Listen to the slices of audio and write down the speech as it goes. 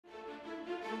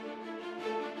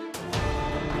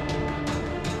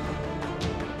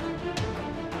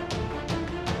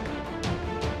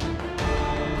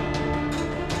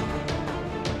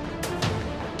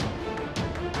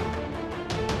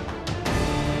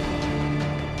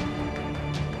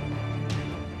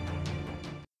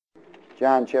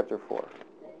John chapter 4.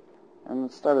 And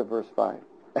let's start at verse 5.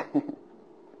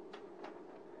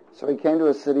 So he came to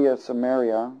a city of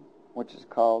Samaria, which is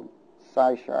called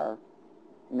Sychar,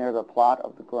 near the plot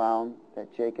of the ground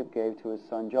that Jacob gave to his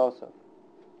son Joseph.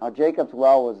 Now Jacob's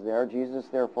well was there. Jesus,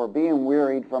 therefore, being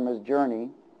wearied from his journey,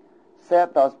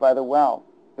 sat thus by the well.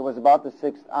 It was about the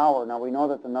 6th hour. Now we know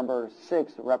that the number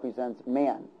 6 represents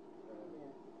man.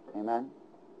 Amen.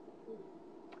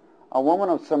 A woman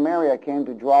of Samaria came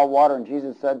to draw water, and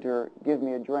Jesus said to her, "Give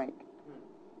me a drink."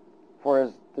 For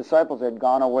his disciples had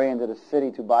gone away into the city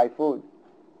to buy food.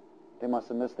 They must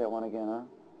have missed that one again, huh?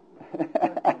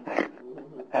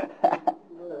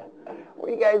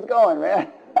 Where you guys going, man?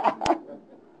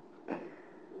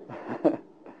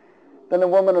 Then the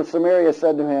woman of Samaria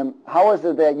said to him, "How is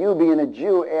it that you, being a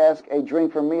Jew, ask a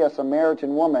drink from me, a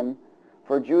Samaritan woman?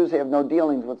 For Jews have no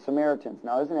dealings with Samaritans."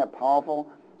 Now, isn't that powerful?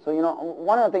 So,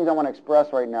 one of the things I want to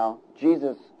express right now,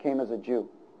 Jesus came as a Jew.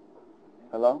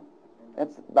 Hello?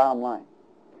 That's the bottom line.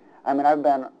 I mean, I've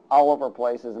been all over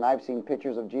places, and I've seen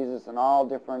pictures of Jesus in all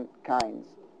different kinds,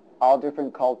 all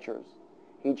different cultures.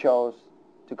 He chose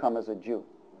to come as a Jew.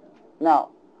 Now,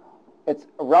 it's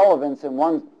relevance in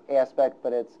one aspect,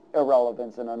 but it's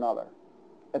irrelevance in another.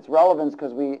 It's relevance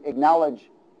because we acknowledge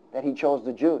that he chose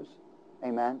the Jews,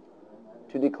 amen,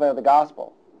 to declare the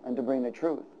gospel and to bring the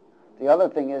truth. The other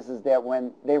thing is that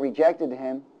when they rejected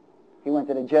him, he went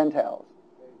to the Gentiles,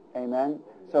 amen.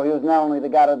 So he was not only the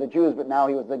God of the Jews, but now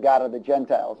he was the God of the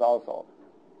Gentiles also.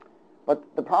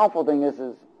 But the powerful thing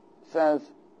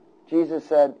says, Jesus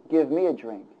said, "Give me a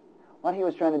drink." What he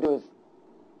was trying to do is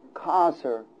cause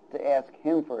her to ask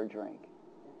him for a drink.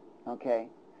 Okay?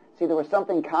 See, there was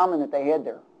something common that they had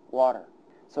there, water.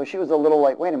 So she was a little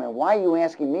like, wait a minute, why are you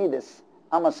asking me this?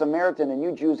 I'm a Samaritan and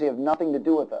you Jews have nothing to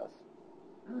do with us.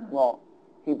 Well,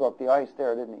 he broke the ice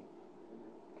there, didn't he?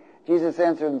 Jesus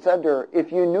answered and said to her,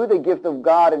 "If you knew the gift of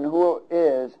God and who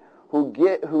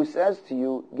who says to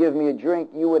you, 'Give me a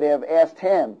drink,' you would have asked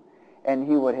him, and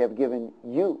he would have given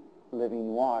you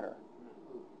living water."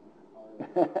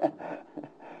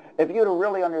 If you'd have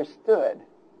really understood,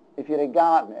 if you'd have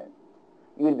gotten it,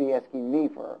 you'd be asking me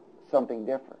for something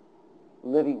different.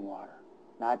 Living water,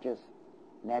 not just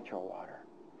natural water.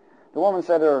 The woman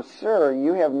said to her, "Sir,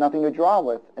 you have nothing to draw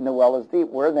with, and the well is deep.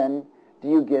 Where then do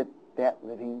you get that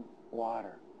living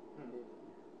water?"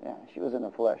 Yeah, she was in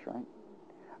the flesh, right?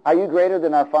 "Are you greater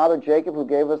than our father Jacob, who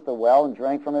gave us the well and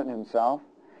drank from it himself,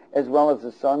 as well as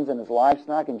his sons and his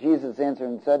livestock?" And Jesus answered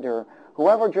and said to her,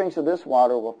 "Whoever drinks of this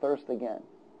water will thirst again.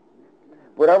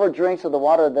 Whatever drinks of the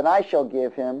water that I shall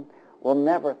give him will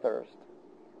never thirst.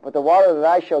 But the water that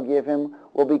I shall give him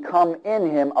will become in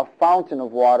him a fountain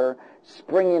of water,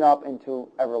 springing up into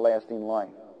everlasting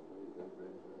life."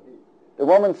 The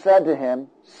woman said to him,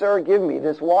 "Sir, give me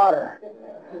this water.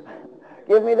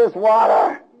 Give me this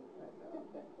water,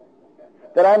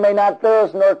 that I may not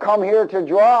thirst nor come here to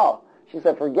draw." She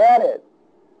said, "Forget it.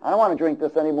 I don't want to drink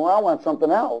this anymore. I want something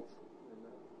else."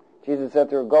 Jesus said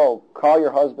to her, "Go, call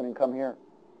your husband and come here."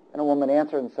 And the woman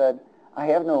answered and said, "I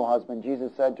have no husband."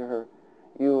 Jesus said to her,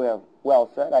 "You have well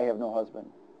said, 'I have no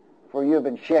husband.' For you have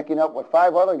been shacking up with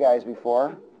 5 other guys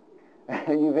before,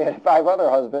 and you've had 5 other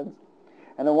husbands,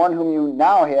 and the one whom you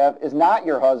now have is not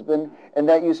your husband, and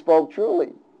that you spoke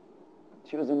truly."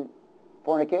 She was in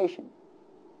fornication.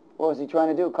 What was he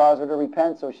trying to do? Cause her to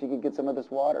repent so she could get some of this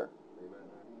water.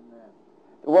 Amen.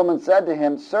 The woman said to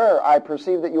him, "Sir, I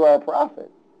perceive that you are a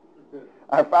prophet.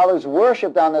 Our fathers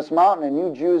worshipped on this mountain, and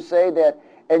you Jews say that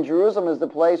in Jerusalem is the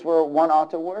place where one ought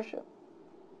to worship."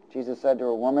 Jesus said to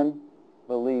her, "Woman,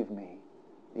 believe me,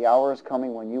 the hour is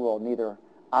coming when you will neither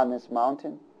on this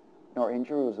mountain nor in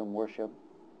Jerusalem worship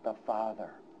the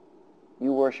Father.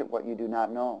 You worship what you do not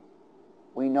know.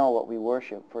 We know what we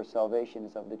worship, for salvation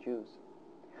is of the Jews.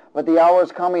 But the hour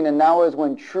is coming, and now is,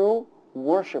 when true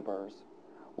worshipers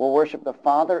will worship the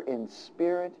Father in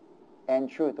spirit and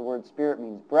truth." The word spirit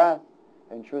means breath,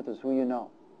 and truth is who you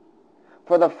know.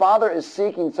 "For the Father is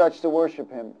seeking such to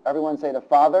worship him." Everyone say, "The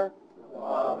Father,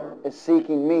 is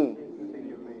seeking me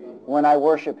when I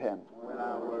worship him."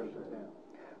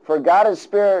 "For God is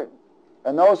spirit,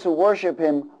 and those who worship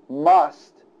him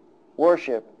must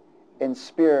worship in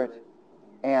spirit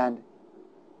and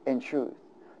in truth."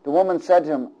 The woman said to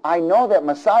him, "I know that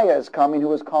Messiah is coming,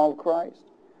 who is called Christ.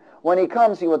 When he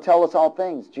comes, he will tell us all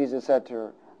things." Jesus said to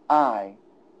her, "I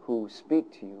who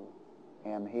speak to you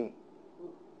am he."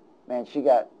 Man, she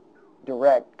got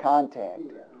direct contact.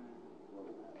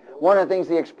 One of the things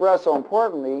he expressed so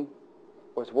importantly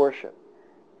was worship.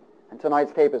 And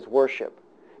tonight's tape is worship.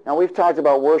 Now, we've talked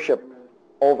about worship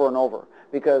over and over,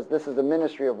 because this is the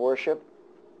ministry of worship.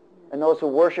 And those who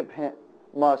worship him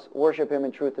must worship Him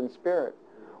in truth and spirit.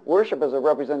 Worship is a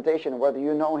representation of whether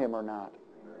you know Him or not.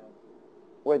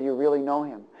 Whether you really know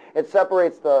Him. It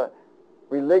separates the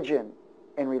religion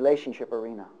and relationship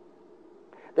arena.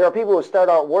 There are people who start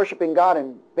out worshiping God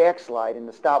and backslide and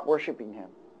to stop worshiping Him.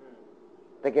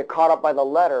 They get caught up by the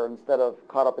letter instead of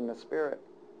caught up in the spirit.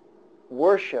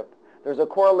 Worship. There's a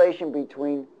correlation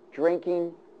between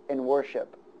drinking and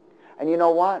worship. And you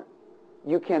know what?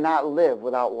 You cannot live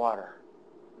without water.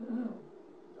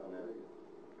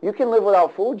 You can live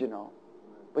without food, you know,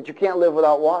 but you can't live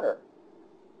without water.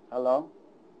 Hello?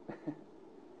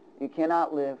 You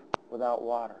cannot live without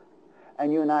water.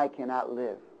 And you and I cannot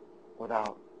live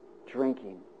without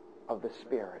drinking of the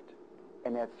Spirit.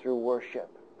 And that's through worship.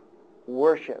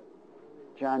 Worship.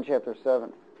 John chapter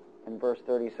 7 and verse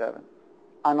 37.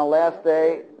 On the last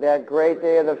day, that great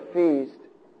day of the feast,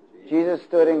 Jesus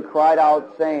stood and cried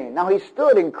out saying. Now he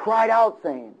stood and cried out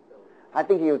saying. I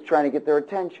think he was trying to get their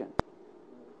attention.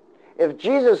 If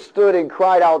Jesus stood and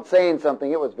cried out saying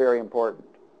something, it was very important.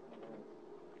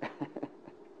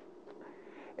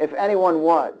 If anyone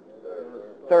what?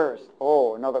 Thirst.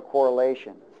 Oh, another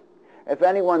correlation. If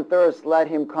anyone thirsts, let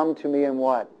him come to me and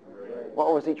what?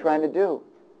 What was he trying to do?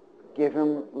 Give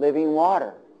him living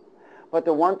water. But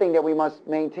the one thing that we must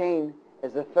maintain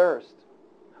is the thirst.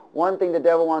 One thing the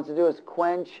devil wants to do is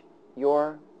quench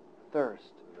your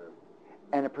thirst.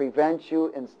 And it prevents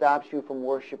you and stops you from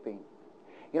worshiping.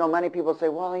 You know, many people say,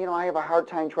 well, you know, I have a hard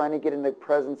time trying to get in the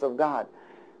presence of God.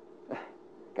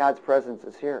 God's presence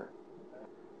is here.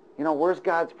 You know, where's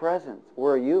God's presence?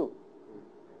 Where are you?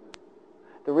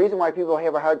 The reason why people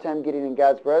have a hard time getting in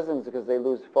God's presence is because they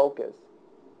lose focus.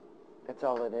 That's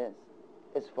all it is.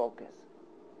 It's focus.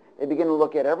 They begin to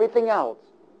look at everything else,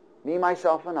 me,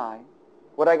 myself, and I,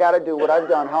 what I got to do, what I've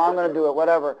done, how I'm going to do it,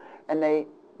 whatever, and they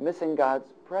missing God's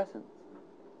presence.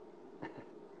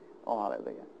 Oh,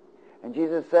 hallelujah. And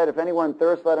Jesus said, if anyone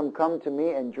thirsts, let him come to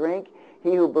me and drink.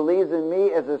 He who believes in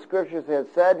me, as the Scriptures have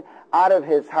said, out of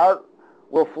his heart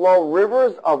will flow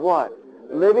rivers of what?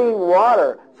 Living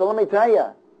water. So let me tell you,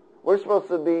 we're supposed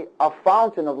to be a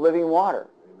fountain of living water.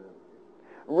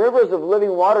 Rivers of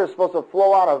living water are supposed to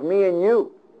flow out of me and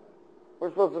you. We're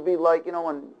supposed to be like, you know,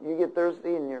 when you get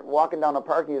thirsty and you're walking down the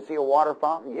park and you see a water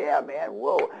fountain. Yeah, man,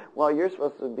 whoa. Well, you're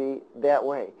supposed to be that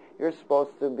way. You're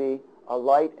supposed to be a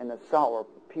light and a salt where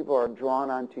people are drawn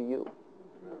onto you.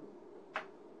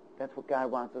 That's what God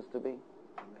wants us to be.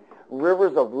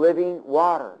 Rivers of living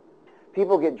water.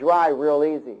 People get dry real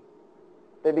easy.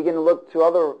 They begin to look to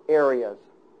other areas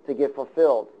to get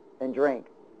fulfilled and drink.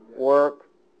 Work,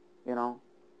 you know,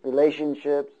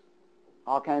 relationships,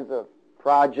 all kinds of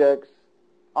projects,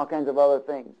 all kinds of other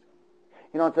things.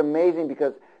 You know, it's amazing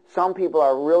because some people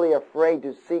are really afraid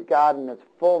to seek God in His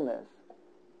fullness,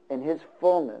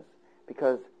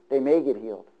 because they may get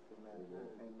healed.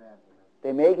 Amen.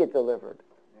 They may get delivered.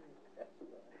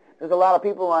 There's a lot of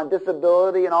people on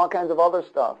disability and all kinds of other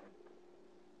stuff.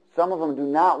 Some of them do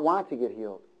not want to get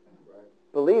healed.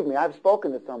 Believe me, I've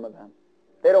spoken to some of them.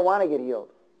 They don't want to get healed.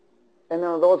 And there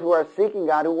are those who are seeking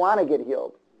God who want to get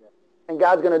healed. And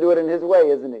God's going to do it in His way,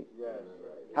 isn't He?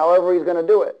 However He's going to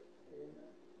do it.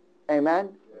 Amen?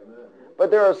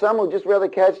 But there are some who just rather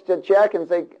catch the check and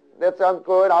say, that sounds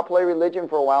good, I'll play religion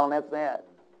for a while and that's that.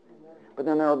 But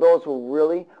then there are those who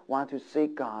really want to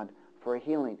seek God for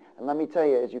healing. And let me tell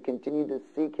you, as you continue to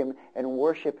seek Him and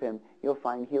worship Him, you'll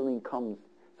find healing comes.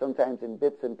 Sometimes in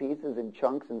bits and pieces, in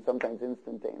chunks, and sometimes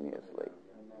instantaneously.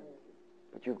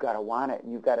 But you've got to want it,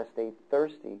 and you've got to stay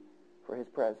thirsty for His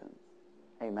presence.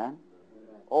 Amen?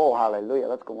 Oh, hallelujah.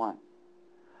 Let's go on.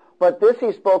 But this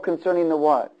He spoke concerning the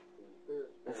what?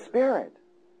 The Spirit.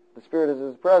 The Spirit is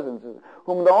His presence.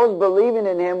 Whom those believing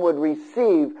in Him would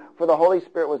receive, for the Holy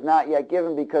Spirit was not yet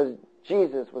given, because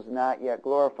Jesus was not yet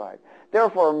glorified.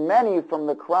 Therefore, many from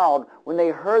the crowd, when they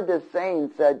heard this saying,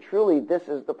 said, truly, this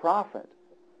is the prophet.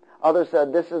 Others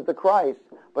said, this is the Christ.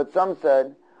 But some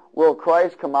said, will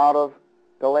Christ come out of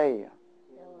Galilee?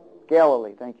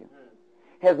 Galilee, thank you.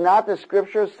 Has not the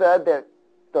Scripture said that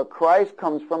the Christ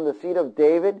comes from the seed of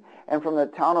David and from the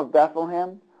town of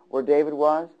Bethlehem, where David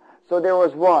was? So there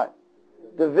was what?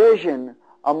 Division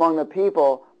among the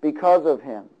people because of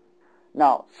Him.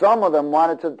 Now, some of them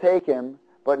wanted to take Him,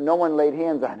 but no one laid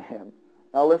hands on Him.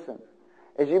 Now listen,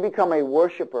 as you become a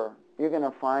worshiper, you're going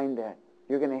to find that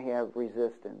you're going to have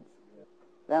resistance.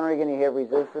 Not only are you going to have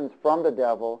resistance from the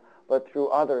devil, but through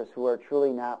others who are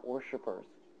truly not worshipers.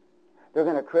 They're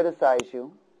going to criticize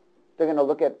you. They're going to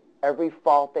look at every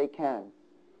fault they can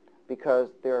because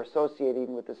they're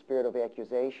associating with the spirit of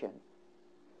accusation.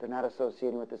 They're not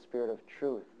associating with the spirit of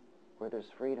truth where there's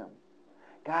freedom.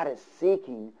 God is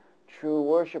seeking true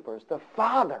worshipers. The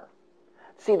Father.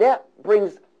 See, that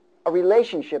brings a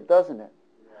relationship, doesn't it?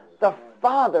 The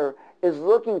Father is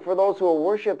looking for those who will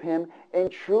worship Him in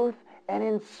truth and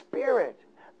in spirit.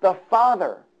 The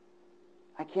Father.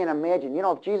 I can't imagine. You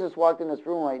know, if Jesus walked in this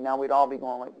room right now, we'd all be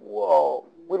going like, whoa.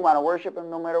 We'd want to worship Him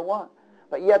no matter what.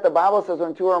 But yet the Bible says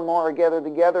when two or more are gathered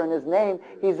together in His name,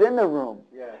 He's in the room.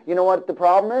 Yes. You know what the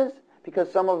problem is?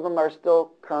 Because some of them are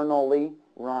still carnally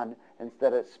run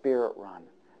instead of spirit run.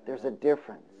 There's a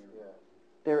difference.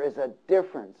 There is a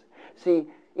difference. See,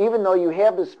 even though you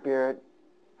have the Spirit,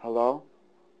 hello,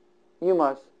 you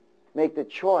must make the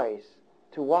choice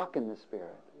to walk in the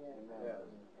Spirit. Amen.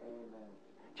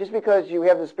 Just because you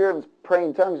have the Spirit and pray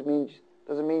in tongues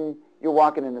doesn't mean you're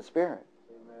walking in the Spirit.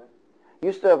 Amen.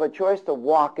 You still have a choice to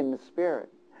walk in the Spirit.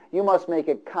 You must make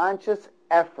a conscious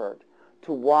effort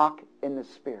to walk in the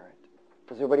Spirit.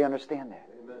 Does everybody understand that?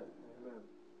 Amen.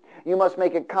 You must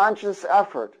make a conscious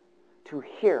effort to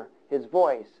hear His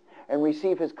voice and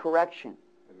receive His correction.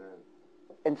 Amen.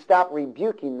 And stop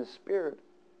rebuking the Spirit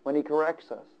when He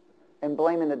corrects us and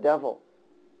blaming the devil.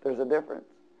 There's a difference.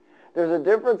 There's a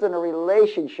difference in a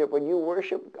relationship when you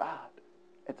worship God.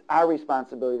 It's our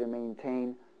responsibility to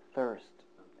maintain thirst.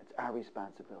 It's our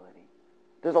responsibility.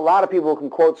 There's a lot of people who can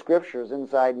quote scriptures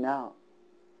inside and out.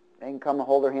 They can come and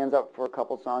hold their hands up for a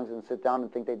couple songs and sit down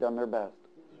and think they've done their best.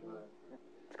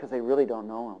 It's because they really don't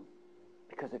know Him.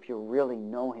 Because if you really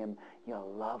know Him,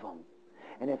 you'll love Him.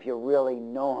 And if you really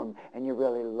know Him and you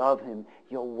really love Him,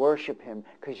 you'll worship Him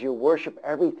because you worship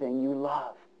everything you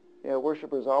love. Yeah,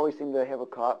 worshipers always seem to have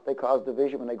they cause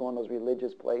division when they go in those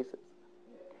religious places.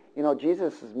 You know,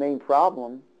 Jesus' main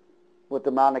problem with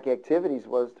demonic activities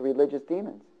was the religious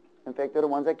demons. In fact, they're the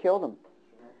ones that killed Him.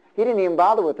 He didn't even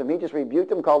bother with them. He just rebuked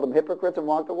them, called them hypocrites, and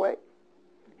walked away.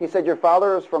 He said, your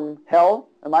father is from hell,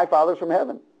 and my father is from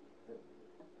heaven.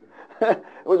 It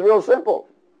was real simple.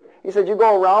 He said, you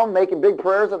go around making big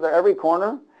prayers at every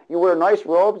corner, you wear nice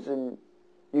robes, and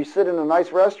you sit in the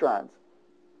nice restaurants.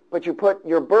 But you put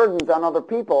your burdens on other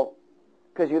people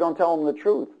because you don't tell them the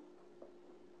truth.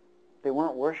 They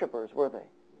weren't worshipers, were they?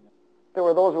 There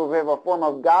were those who have a form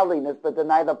of godliness but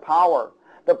deny the power.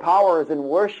 The power is in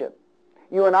worship.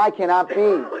 You and I cannot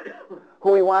be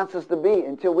who He wants us to be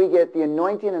until we get the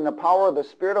anointing and the power of the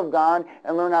Spirit of God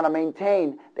and learn how to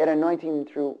maintain that anointing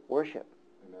through worship.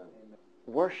 Amen.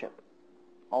 Worship.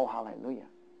 Oh, hallelujah.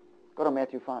 Go to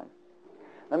Matthew 5.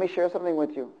 Let me share something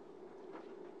with you.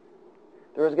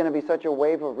 There is going to be such a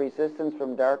wave of resistance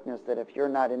from darkness that if you're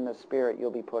not in the Spirit,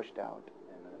 you'll be pushed out.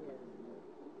 Amen.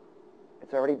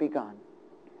 It's already begun,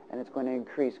 and it's going to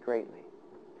increase greatly.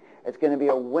 It's going to be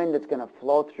a wind that's going to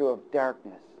flow through of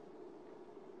darkness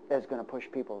that's going to push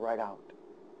people right out,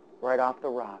 right off the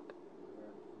rock,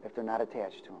 if they're not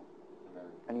attached to Him.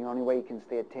 Amen. And the only way you can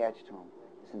stay attached to Him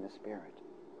is in the Spirit.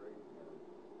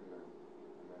 Amen.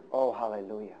 Oh,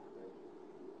 hallelujah.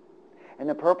 And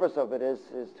the purpose of it is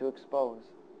to expose,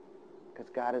 because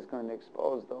God is going to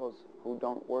expose those who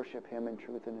don't worship Him in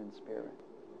truth and in spirit.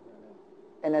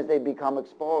 And as they become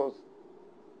exposed,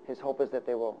 His hope is that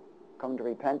they will come to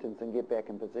repentance and get back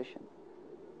in position.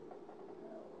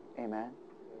 Amen? Amen.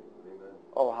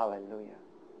 Oh, hallelujah.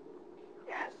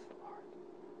 Yes, Lord.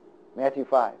 Matthew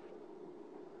 5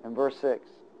 and verse 6.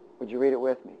 Would you read it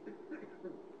with me?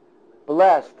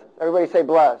 Blessed. Everybody say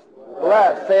blessed.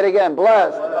 Blessed. Say it again.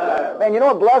 Blessed. Blessed. Man, you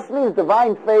know what blessed means?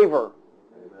 Divine favor.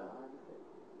 Amen.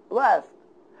 Blessed.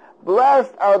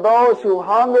 Blessed are those who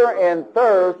hunger and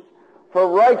thirst for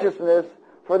righteousness,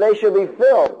 for they shall be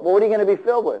filled. Well, what are you going to be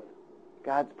filled with?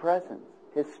 God's presence,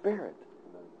 His Spirit.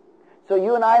 So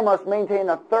you and I must maintain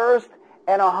a thirst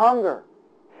and a hunger.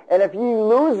 And if you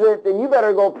lose it, then you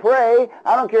better go pray.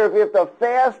 I don't care if you have to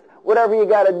fast, whatever you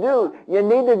got to do. You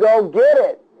need to go get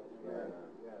it.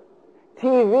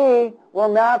 TV will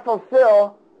not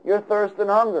fulfill your thirst and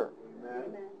hunger.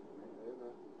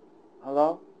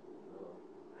 Hello?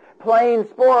 Playing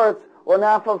sports will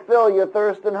not fulfill your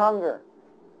thirst and hunger.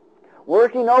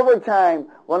 Working overtime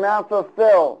will not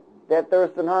fulfill that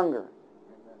thirst and hunger.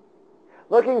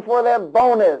 Looking for that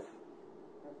bonus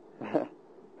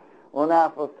will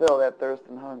not fulfill that thirst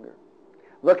and hunger.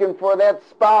 Looking for that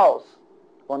spouse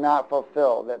will not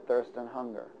fulfill that thirst and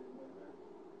hunger.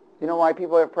 You know why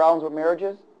people have problems with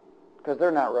marriages? Because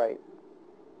they're not right.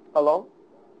 Hello?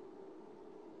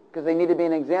 Because they need to be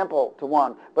an example to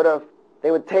one. But if they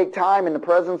would take time in the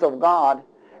presence of God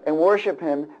and worship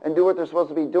Him and do what they're supposed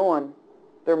to be doing,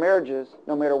 their marriages,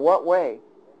 no matter what way,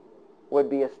 would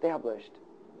be established.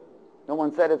 No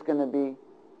one said it's going to be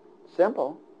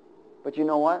simple, but you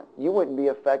know what? You wouldn't be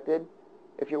affected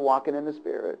if you're walking in the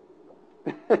Spirit.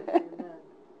 Amen.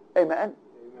 Amen.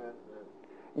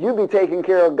 You be taking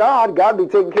care of God, God be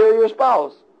taking care of your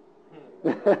spouse.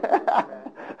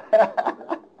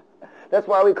 That's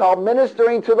why we call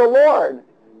ministering to the Lord.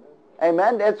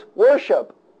 Amen? That's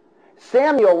worship.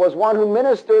 Samuel was one who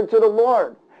ministered to the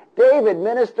Lord. David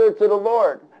ministered to the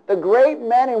Lord. The great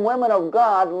men and women of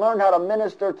God learned how to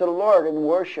minister to the Lord in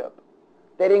worship.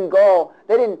 They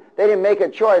didn't make a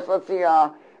choice. Let's see,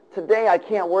 today I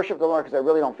can't worship the Lord because I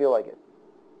really don't feel like it.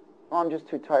 Oh, I'm just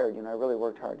too tired, I really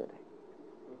worked hard today.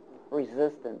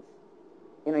 Resistance.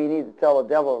 You need to tell the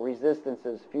devil, resistance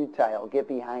is futile. Get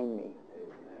behind me.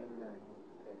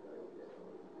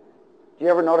 Do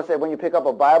you ever notice that when you pick up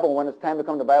a Bible, when it's time to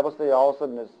come to Bible study, all of a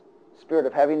sudden this spirit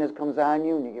of heaviness comes on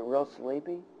you and you get real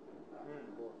sleepy?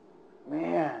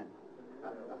 Man.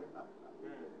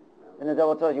 And the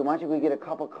devil tells you, why don't you go get a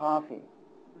cup of coffee?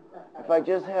 If I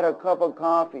just had a cup of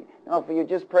coffee. Now, if you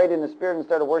just prayed in the Spirit and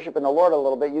started worshiping the Lord a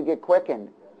little bit, you get quickened.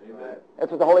 Amen. That's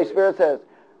what the Holy Spirit says.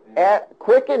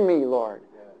 Quicken me, Lord.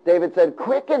 David said,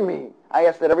 quicken me. I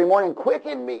ask that every morning,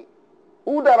 quicken me.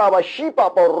 I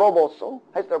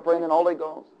start praying in the Holy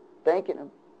Ghost, thanking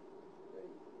Him.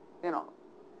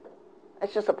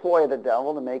 It's just a ploy of the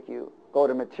devil to make you go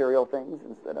to material things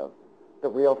instead of the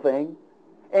real thing.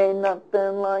 Ain't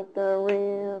nothing like the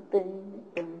real thing.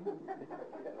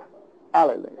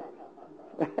 Hallelujah.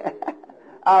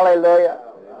 Hallelujah.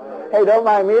 Hey, don't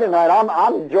mind me tonight.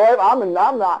 I'm joyful. I'm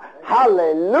not.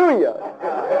 Hallelujah.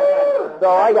 That's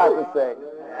all I got to say.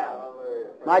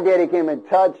 My daddy came and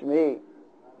touched me.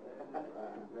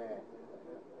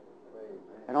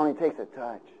 It only takes a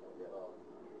touch.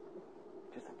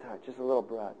 Just a touch, just a little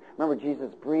breath. Remember,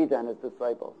 Jesus breathed on His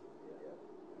disciples.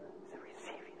 He said,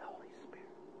 receive ye the Holy Spirit.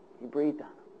 He breathed on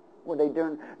them. What did they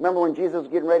do? Remember when Jesus was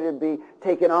getting ready to be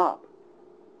taken up?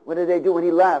 What did they do when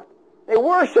He left? They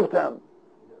worshipped Him.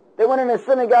 They went in the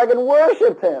synagogue and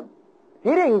worshipped Him.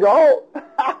 He didn't go.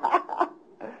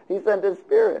 He sent His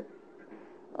Spirit.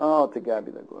 Oh, to God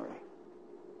be the glory.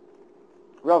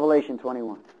 Revelation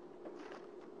 21.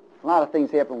 A lot of things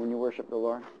happen when you worship the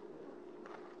Lord.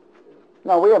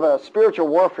 Now, we have a spiritual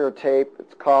warfare tape.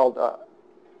 It's called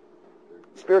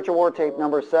Spiritual War Tape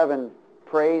number 7,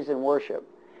 Praise and Worship.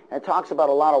 And it talks about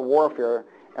a lot of warfare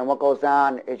and what goes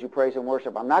on as you praise and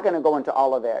worship. I'm not going to go into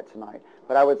all of that tonight,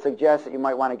 but I would suggest that you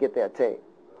might want to get that tape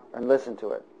and listen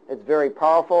to it. It's very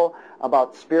powerful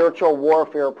about spiritual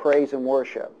warfare, praise, and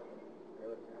worship.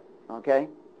 Okay?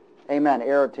 Amen.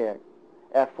 Air attack.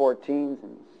 F-14s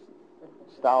and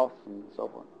Staus and so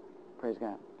forth. Praise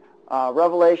God.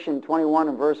 Revelation 21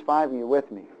 and verse 5. Are you with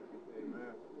me?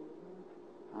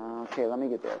 Okay, let me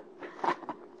get there.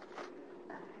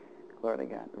 Glory to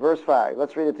God. Verse 5.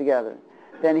 Let's read it together.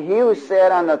 Then He who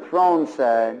sat on the throne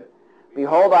said,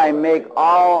 behold, I make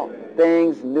all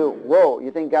things new. Whoa,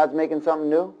 you think God's making something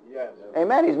new? Yes.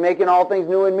 Amen. He's making all things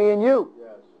new in me and you.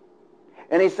 Yes.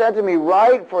 And He said to me,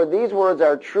 write, for these words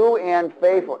are true and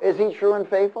faithful. Is He true and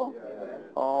faithful? Yes.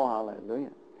 Oh, hallelujah.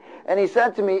 And He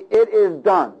said to me, it is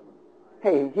done.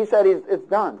 Hey, He said it's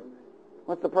done.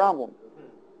 What's the problem?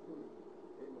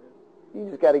 You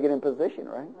just got to get in position,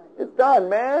 right? It's done,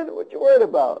 man. What you worried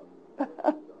about?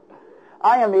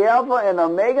 I am the Alpha and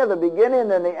Omega, the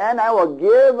beginning and the end. I will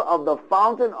give of the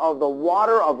fountain of the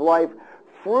water of life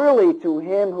freely to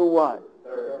him who what?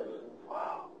 Thirst.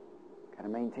 Wow. Got to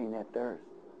maintain that thirst.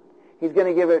 He's going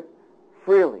to give it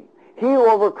freely. He who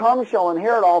overcomes shall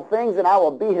inherit all things, and I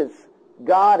will be his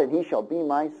God, and he shall be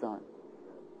my son.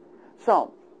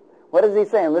 So, what is he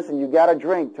saying? Listen, you got to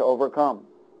drink to overcome.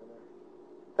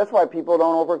 That's why people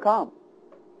don't overcome.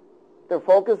 Their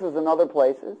focus is in other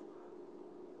places.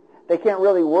 They can't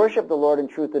really worship the Lord in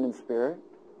truth and in spirit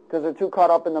because they're too caught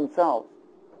up in themselves.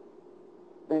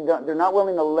 They're not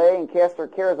willing to lay and cast their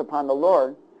cares upon the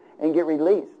Lord and get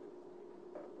released.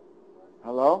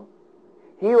 Hello?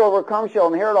 He who overcomes shall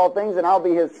inherit all things, and I'll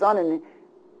be his son, and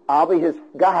I'll be his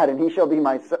God, and he shall be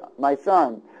my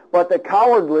son. But the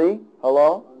cowardly,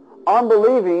 hello,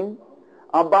 unbelieving,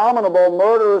 abominable,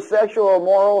 murderers, sexual,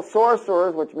 immoral,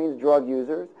 sorcerers, which means drug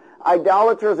users,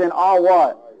 idolaters, and all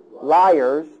what?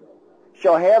 Liars,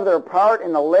 shall have their part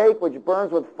in the lake which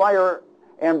burns with fire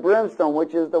and brimstone,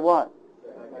 which is the what?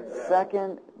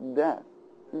 Second death.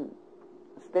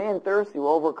 Staying thirsty will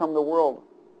overcome the world.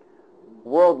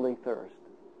 Worldly thirst.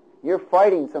 You're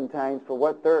fighting sometimes for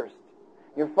what thirst.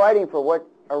 You're fighting for what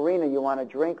arena you want to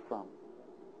drink from.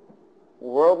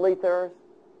 Worldly thirst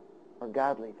or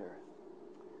godly thirst.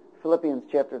 Philippians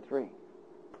chapter 3.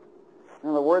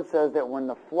 Now the word says that when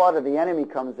the flood of the enemy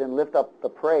comes in, lift up the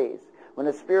praise. When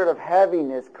the spirit of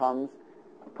heaviness comes,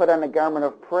 put on a garment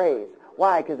of praise.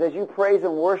 Why? Because as you praise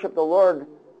and worship the Lord,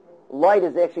 light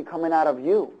is actually coming out of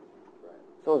you.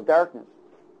 So is darkness.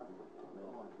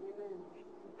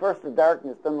 First the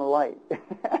darkness, then the light.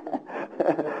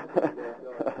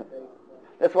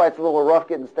 That's why it's a little rough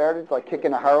getting started. It's like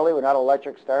kicking a Harley without an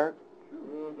electric start.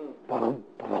 Boom,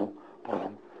 boom,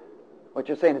 boom. What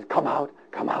you're saying is, come out,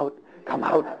 come out, come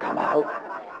out, come out.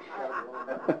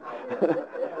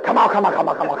 Come out, come out, come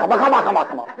out, come out, come out, come out, come out,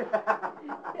 come out.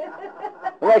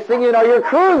 The next thing you know, you're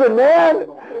cruising, man.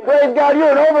 Praise God,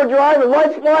 you're in overdrive, and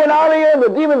lights flying out of you, and the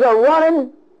demons are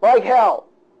running like hell.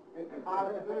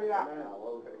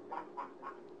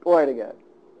 Glory to God.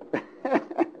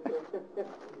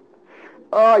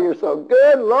 Oh, you're so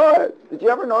good, Lord. Did you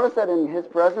ever notice that in His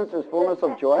presence there's fullness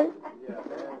of joy?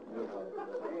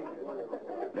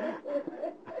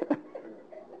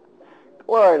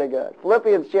 Glory to God.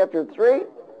 Philippians chapter 3.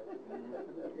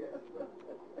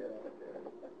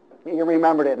 You can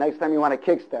remember that next time you want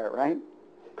to kickstart, right?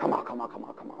 Come on, come on, come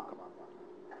on, come on, come on.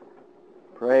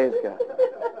 Praise God.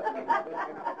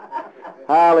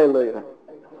 Hallelujah.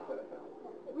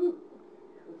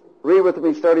 Read with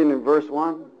me starting in verse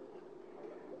 1.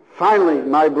 Finally,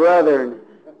 my brethren,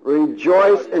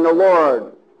 rejoice in the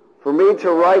Lord. For me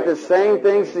to write the same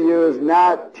things to you is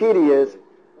not tedious,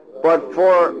 but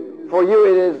for you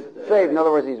it is safe. In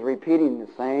other words, he's repeating the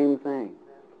same thing.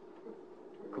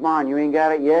 Come on, you ain't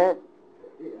got it yet?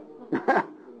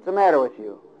 What's the matter with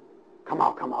you? Come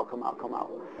out, come out, come out, come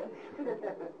out.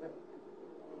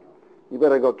 You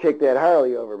better go kick that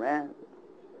Harley over, man.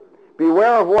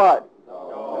 Beware of what?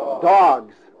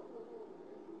 Dogs.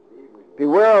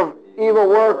 Beware of evil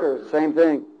workers. Same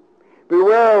thing.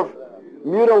 Beware of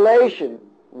mutilation.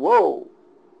 Whoa.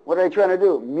 What are they trying to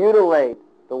do? Mutilate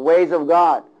the ways of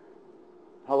God.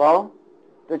 Hello?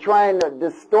 They're trying to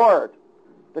distort.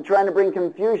 They're trying to bring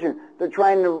confusion. They're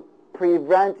trying to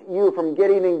prevent you from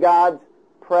getting in God's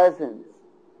presence.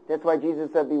 That's why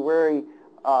Jesus said, be wary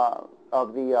of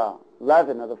the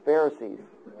leaven of the Pharisees.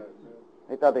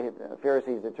 They thought the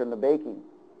Pharisees had turned to baking.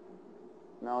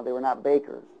 No, they were not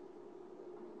bakers.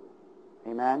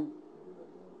 Amen?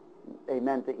 They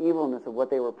meant the evilness of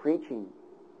what they were preaching.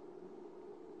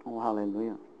 Oh,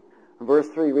 hallelujah. Verse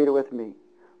 3, read it with me.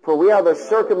 For we are the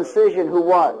circumcision who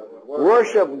what?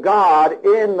 Worship God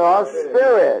in the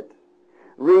Spirit.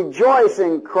 Rejoice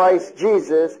in Christ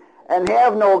Jesus and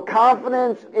have no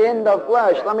confidence in the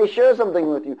flesh. Let me share something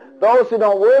with you. Those who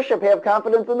don't worship have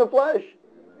confidence in the flesh.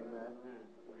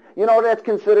 You know, that's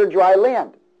considered dry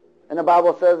land. And the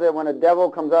Bible says that when a devil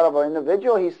comes out of an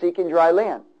individual, he's seeking dry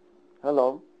land.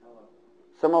 Hello?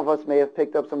 Some of us may have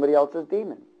picked up somebody else's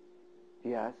demon.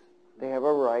 Yes, they have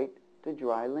a right to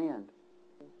dry land.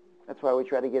 That's why we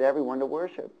try to get everyone to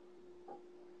worship.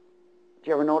 Did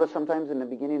you ever notice sometimes in the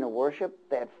beginning of worship,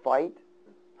 that fight?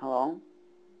 Hello?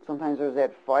 Sometimes there's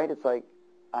that fight. It's like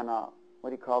on a, what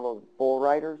do you call those, bull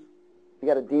riders? You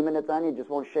got a demon that's on you, just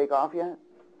won't shake off yet?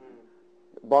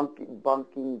 Bunking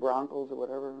broncos or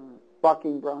whatever.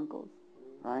 Bucking broncos,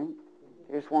 right?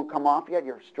 They just won't come off yet.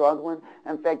 You're struggling.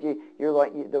 In fact, you're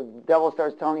like, the devil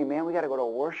starts telling you, man, we got to go to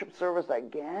a worship service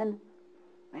again.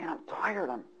 Man, I'm tired.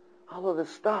 I'm all of this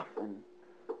stuff, and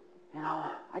you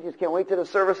know, I just can't wait till the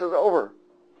service is over.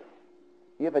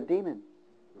 You have a demon.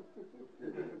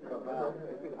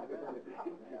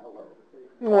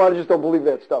 Well, I just don't believe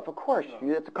that stuff. Of course,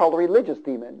 it's called a religious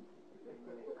demon.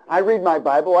 I read my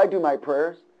Bible, I do my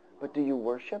prayers, but do you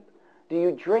worship? Do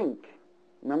you drink?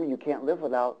 Remember, you can't live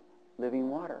without living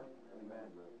water.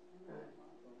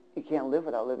 You can't live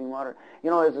without living water. You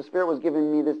know, as the Spirit was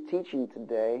giving me this teaching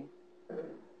today,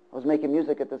 I was making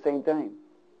music at the same time.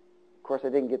 Of course, I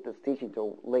didn't get this teaching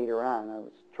till later on. I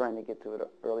was trying to get to it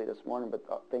early this morning, but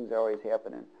things are always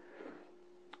happening.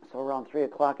 So around 3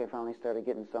 o'clock, I finally started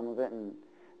getting some of it, and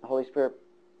the Holy Spirit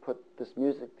put this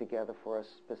music together for us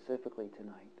specifically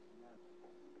tonight.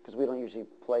 Because we don't usually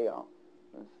play out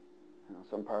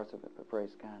some parts of it, but praise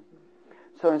God.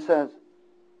 So it says,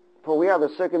 for we are the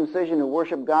circumcision who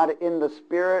worship God in the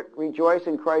Spirit, rejoice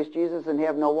in Christ Jesus, and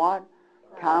have no what?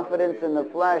 Confidence in the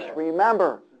flesh.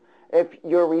 Remember, if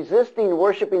you're resisting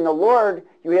worshiping the Lord,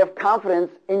 you have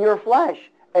confidence in your flesh,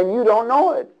 and you don't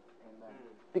know it.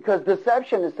 Because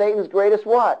deception is Satan's greatest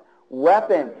what?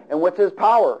 Weapon. And what's his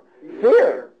power?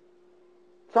 Fear.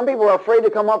 Some people are afraid to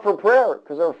come up for prayer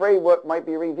because they're afraid what might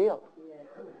be revealed.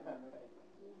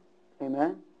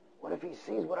 Amen? What if he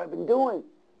sees what I've been doing?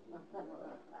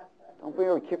 Don't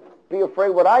be afraid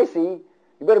what I see.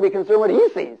 You better be concerned what he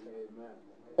sees.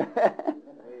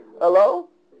 Hello?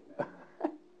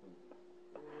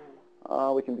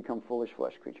 We can become foolish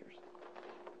flesh creatures.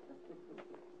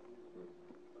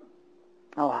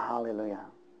 Oh, hallelujah.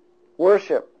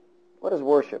 Worship. What is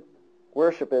worship?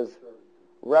 Worship is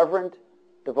reverent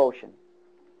devotion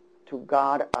to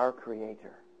God our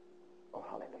Creator. Oh,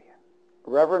 hallelujah.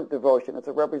 Reverent devotion. It's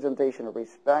a representation of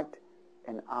respect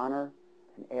and honor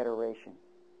and adoration.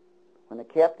 When the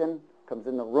captain comes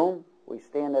in the room, we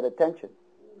stand at attention.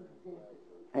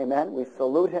 Amen. We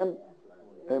salute him.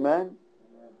 Amen.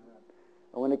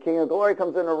 And when the King of Glory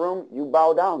comes in the room, you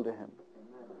bow down to him.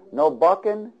 No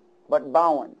bucking, but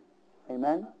bowing.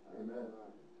 Amen. Amen.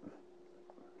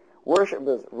 Worship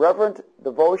is reverent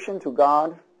devotion to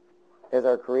God as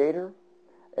our Creator.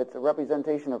 It's a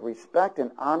representation of respect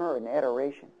and honor and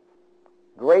adoration.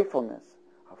 Gratefulness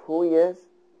of who He is,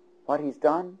 what He's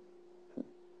done, and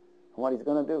what He's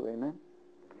going to do. Amen.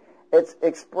 It's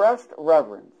expressed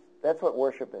reverence. That's what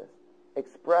worship is.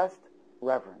 Expressed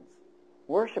reverence.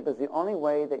 Worship is the only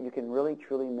way that you can really,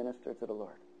 truly minister to the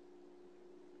Lord.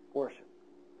 Worship.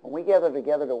 When we gather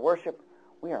together to worship,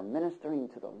 we are ministering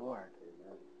to the Lord.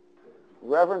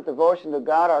 Reverent devotion to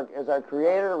God as our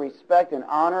Creator, respect and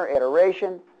honor,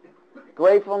 adoration,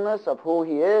 gratefulness of who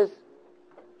He is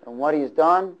and what He's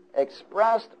done,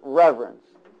 expressed reverence.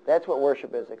 That's what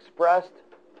worship is, expressed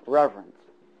reverence.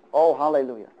 Oh,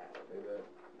 hallelujah. Amen.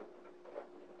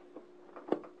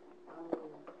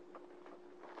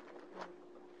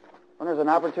 When there's an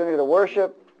opportunity to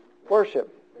worship,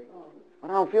 worship. When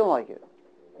I don't feel like it.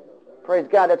 Praise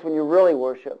God, that's when you really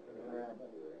worship.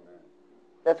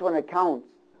 That's when it counts.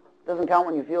 It doesn't count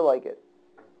when you feel like it.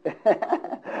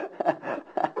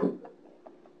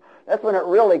 That's when it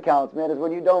really counts, man, is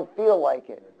when you don't feel like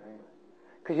it.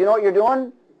 Because you know what you're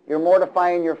doing? You're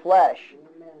mortifying your flesh.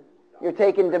 You're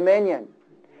taking dominion.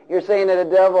 You're saying to the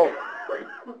devil,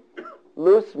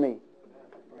 loose me.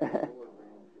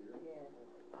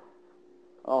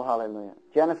 Oh, hallelujah.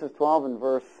 Genesis 12 and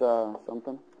verse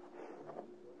something.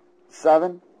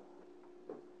 7.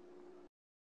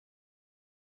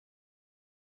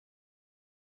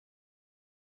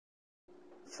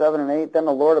 7 and 8. Then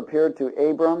the Lord appeared to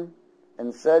Abram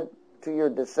and said, to your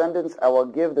descendants I will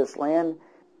give this land.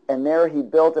 And there he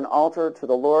built an altar to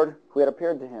the Lord who had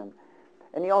appeared to him.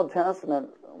 In the Old Testament,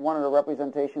 one of the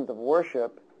representations of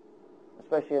worship,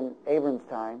 especially in Abram's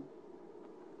time,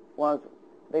 was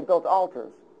they built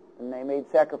altars and they made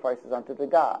sacrifices unto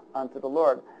the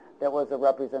Lord. That was a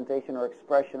representation or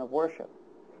expression of worship.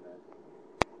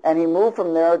 And he moved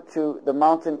from there to the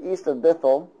mountain east of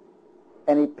Bethel,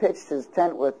 and he pitched his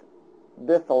tent with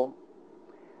Bethel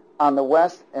on the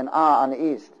west and on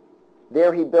the east.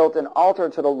 There he built an altar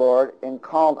to the Lord and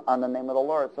called on the name of the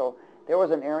Lord. So there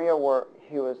was an area where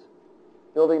he was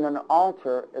building an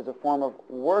altar as a form of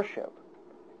worship,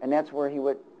 and that's where he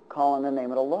would call on the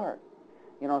name of the Lord.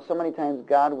 You know, so many times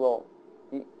God will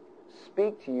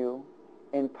speak to you,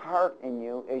 impart in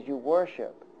you as you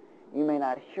worship. You may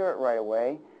not hear it right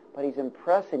away, but He's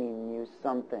impressing in you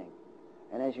something.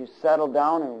 And as you settle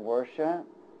down in worship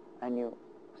and you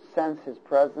sense His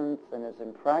presence and His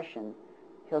impression,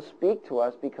 He'll speak to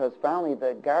us, because finally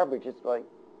the garbage is like,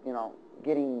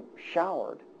 getting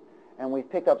showered. And we've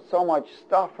picked up so much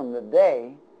stuff from the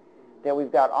day that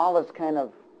we've got all this kind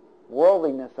of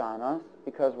worldliness on us,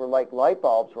 because we're like light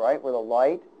bulbs, right? We're the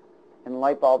light, and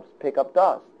light bulbs pick up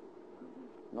dust.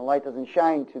 And the light doesn't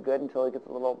shine too good until it gets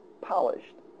a little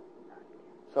polished.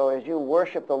 So as you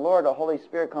worship the Lord, the Holy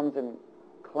Spirit comes and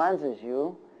cleanses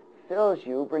you, fills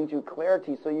you, brings you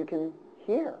clarity so you can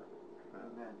hear.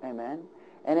 Amen. Amen.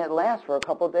 And it lasts for a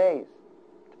couple of days.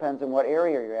 Depends on what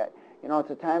area you're at. It's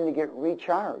a time to get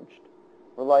recharged.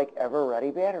 We're like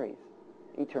ever-ready batteries,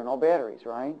 eternal batteries,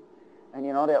 right? And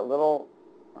that little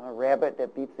rabbit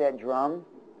that beats that drum,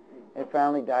 it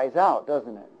finally dies out,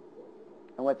 doesn't it?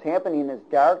 And what's happening is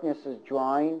darkness is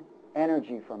drawing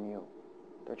energy from you.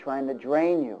 They're trying to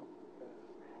drain you.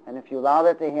 And if you allow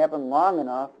that to happen long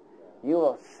enough, you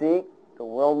will seek the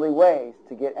worldly ways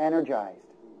to get energized.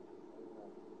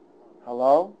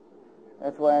 Hello?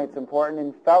 That's why it's important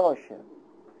in fellowship.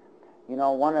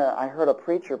 I heard a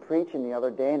preacher preaching the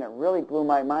other day, and it really blew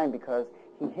my mind because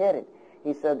he hit it.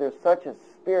 He said there's such a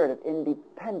spirit of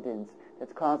independence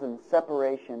that's causing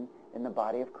separation in the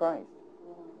body of Christ.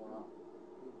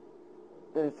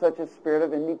 There's such a spirit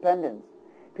of independence.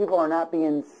 People are not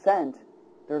being sent,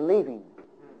 they're leaving.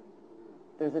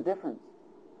 There's a difference.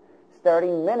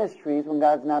 Starting ministries when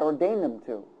God's not ordained them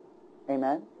to.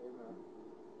 Amen?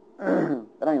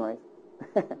 But anyways,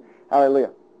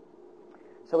 hallelujah.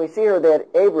 So we see here that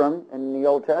Abram, in the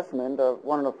Old Testament,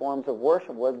 one of the forms of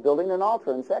worship was building an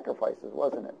altar and sacrifices,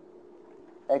 wasn't it?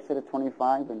 Exodus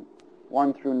 25 and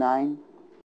 1 through 9.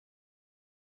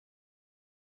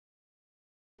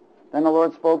 Then the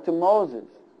Lord spoke to Moses.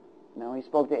 Now he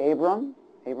spoke to Abram.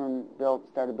 Abram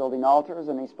started building altars,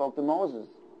 and he spoke to Moses.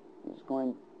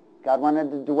 God wanted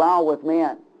to dwell with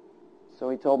man. So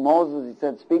he told Moses, he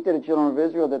said, speak to the children of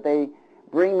Israel that they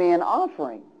bring me an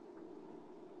offering.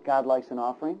 God likes an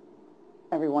offering.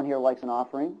 Everyone here likes an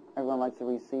offering. Everyone likes to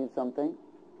receive something.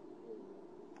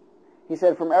 He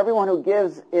said, from everyone who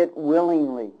gives it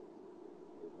willingly,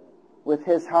 with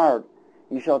his heart,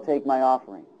 you shall take my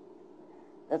offering.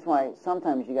 That's why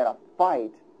sometimes you got to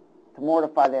fight to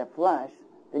mortify that flesh,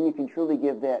 then you can truly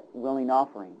give that willing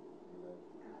offering.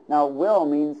 Now, will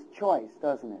means choice,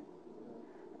 doesn't it?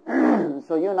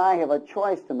 So you and I have a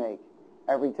choice to make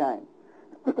every time.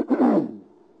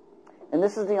 And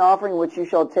this is the offering which you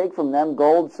shall take from them,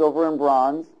 gold, silver, and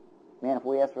bronze. Man, if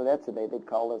we asked for that today, they'd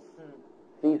call us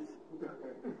thieves.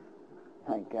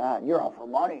 My God, you're all for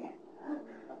money.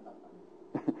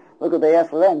 Look what they asked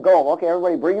for then, gold. Okay,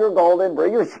 everybody bring your gold in,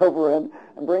 bring your silver in,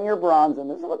 and bring your bronze in.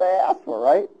 This is what they asked for,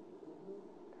 right?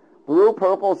 Blue,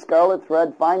 purple, scarlet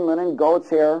thread, fine linen, goat's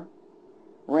hair,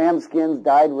 ram skins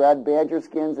dyed red, badger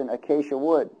skins, and acacia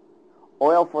wood.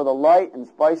 Oil for the light and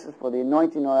spices for the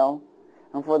anointing oil,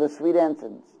 and for the sweet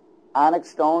incense. Onyx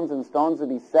stones and stones to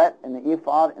be set in the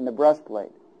ephod and the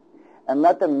breastplate. And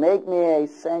let them make me a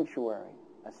sanctuary,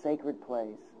 a sacred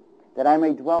place, that I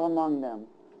may dwell among them.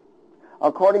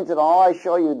 According to all I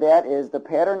show you, that is the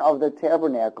pattern of the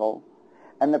tabernacle,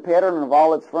 and the pattern of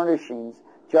all its furnishings,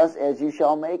 just as you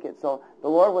shall make it. So the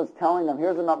Lord was telling them,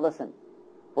 here's enough, listen,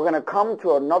 we're going to come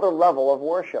to another level of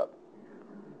worship.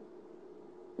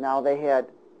 Now they had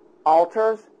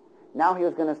altars. Now he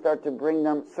was going to start to bring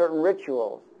them certain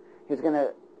rituals. He was going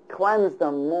to cleanse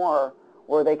them more,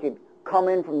 where they could come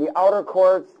in from the outer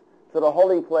courts to the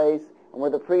holy place, and where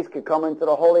the priest could come into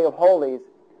the Holy of Holies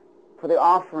for the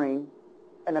offering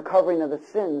and the covering of the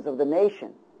sins of the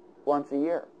nation once a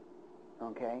year.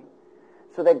 Okay?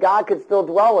 So that God could still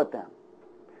dwell with them.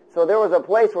 So there was a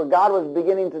place where God was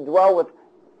beginning to dwell with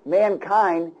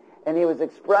mankind, and he was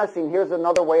expressing, here's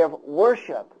another way of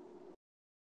worship.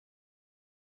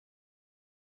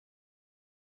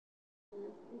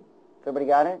 Everybody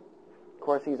got it? Of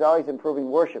course, he's always improving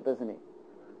worship, isn't he?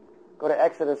 Go to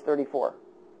Exodus 34,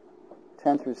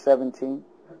 10 through 17.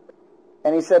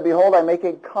 And he said, behold, I make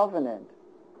a covenant.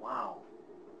 Wow.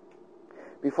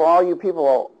 Before all you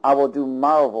people, I will do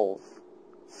marvels,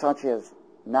 such as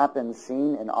not been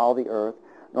seen in all the earth,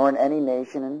 nor in any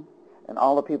nation, and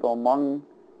all the people among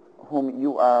whom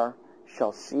you are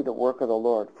shall see the work of the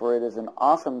Lord, for it is an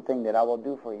awesome thing that I will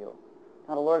do for you.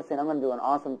 Now the Lord is saying, I'm going to do an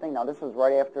awesome thing. Now this was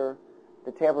right after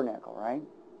the tabernacle, right?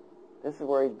 This is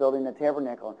where he's building the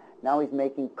tabernacle. Now he's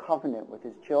making covenant with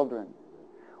his children.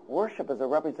 Worship is a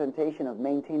representation of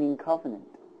maintaining covenant.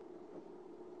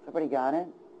 Somebody got it?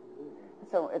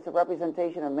 So it's a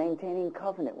representation of maintaining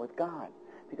covenant with God.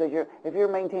 Because if you're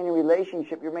maintaining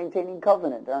relationship, you're maintaining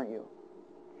covenant, aren't you?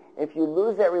 If you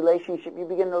lose that relationship, you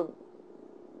begin to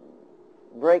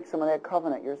break some of that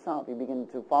covenant yourself. You begin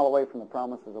to fall away from the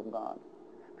promises of God.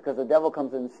 Because the devil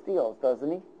comes and steals,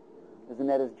 doesn't he? Isn't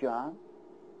that his job?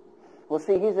 Well,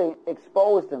 see, he's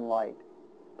exposed in light,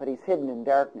 but he's hidden in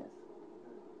darkness.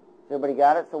 Has everybody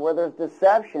got it? So where there's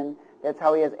deception, that's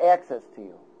how he has access to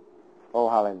you. Oh,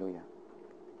 hallelujah.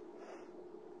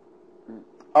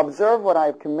 Observe what I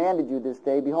have commanded you this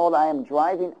day. Behold, I am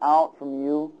driving out from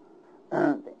you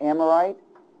the Amorite,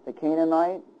 the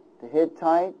Canaanite, the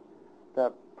Hittite,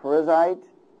 the Perizzite,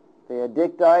 the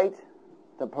Addictite,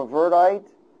 the Pervertite,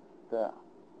 the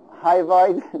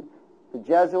Hivite, the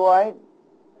Jesuite,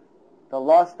 the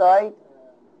Lustite,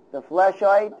 the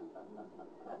Fleshite,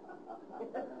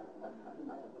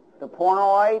 the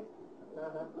Pornoite,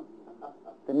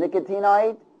 the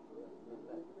Nicotinite.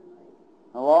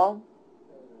 Hello?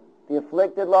 The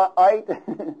afflictedite,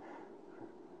 the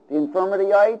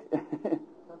infirmityite.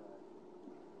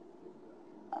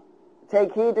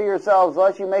 Take heed to yourselves,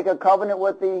 lest you make a covenant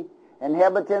with the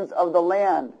inhabitants of the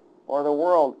land or the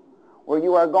world where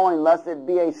you are going, lest it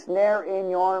be a snare in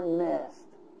your midst.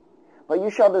 But you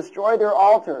shall destroy their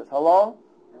altars. Hello?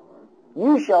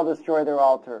 You shall destroy their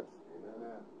altars.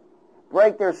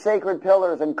 Break their sacred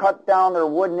pillars and cut down their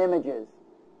wooden images.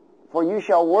 For you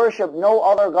shall worship no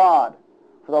other God.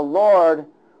 For the Lord,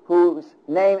 whose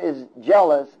name is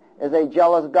jealous, is a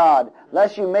jealous God.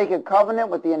 Lest you make a covenant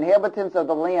with the inhabitants of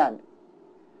the land,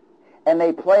 and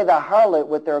they play the harlot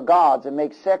with their gods and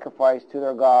make sacrifice to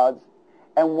their gods,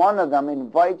 and one of them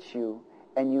invites you,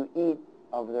 and you eat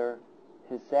of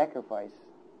his sacrifice.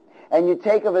 And you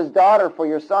take of his daughter for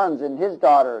your sons, and his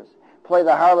daughters play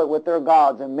the harlot with their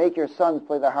gods, and make your sons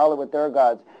play the harlot with their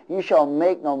gods. You shall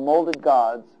make no molded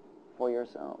gods for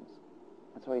yourselves.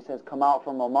 That's why he says, come out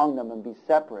from among them and be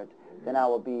separate, then I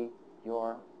will be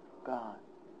your God.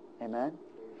 Amen?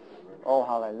 Oh,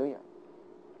 hallelujah.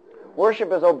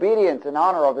 Worship is obedience in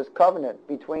honor of his covenant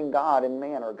between God and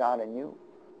man, or God and you.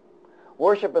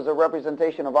 Worship is a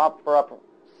representation of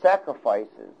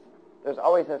sacrifices. There's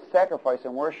always a sacrifice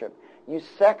in worship. You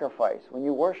sacrifice when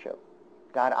you worship.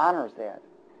 God honors that.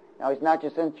 Now, he's not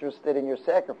just interested in your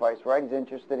sacrifice, right? He's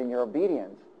interested in your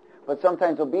obedience. But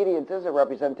sometimes obedience is a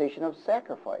representation of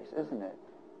sacrifice, isn't it?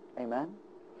 Amen?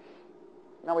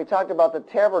 Now, we talked about the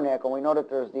tabernacle. We know that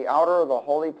there's the outer, the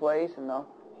holy place, and the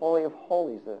Holy of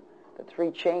Holies, the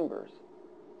three chambers.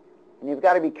 And you've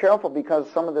got to be careful, because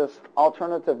some of this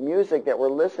alternative music that we're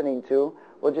listening to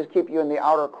will just keep you in the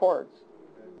outer courts.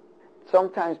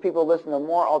 Sometimes people listen to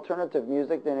more alternative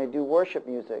music than they do worship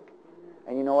music.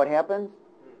 And you know what happens?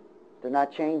 They're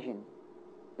not changing.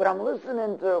 But I'm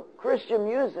listening to Christian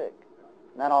music.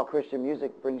 Not all Christian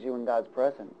music brings you in God's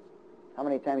presence. How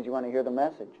many times do you want to hear the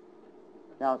message?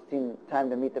 Now it's time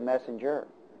to meet the messenger.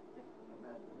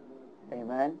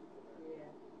 Amen?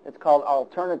 It's called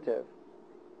alternative.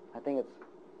 I think it's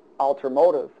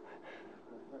altermotive.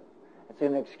 It's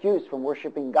an excuse from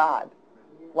worshiping God.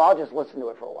 Well, I'll just listen to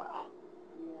it for a while.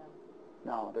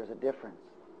 No, there's a difference.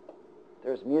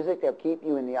 There's music that will keep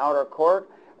you in the outer court,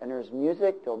 and there's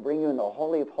music that will bring you in the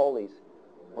Holy of Holies,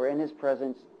 where in his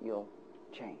presence you'll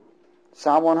change.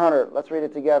 Psalm 100, let's read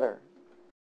it together.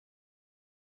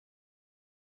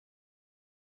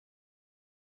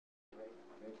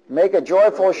 Make a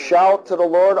joyful shout to the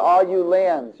Lord, all you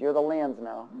lands. You're the lands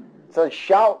now. It says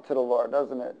shout to the Lord,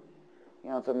 doesn't it? You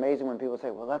know, it's amazing when people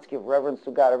say, well, let's give reverence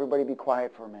to God. Everybody be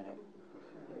quiet for a minute.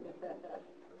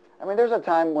 I mean, there's a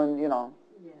time when, you know,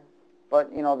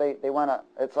 but, you know, they want to,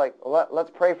 it's like, let's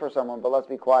pray for someone, but let's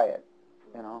be quiet,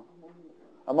 you know.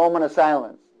 A moment of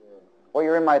silence. Well,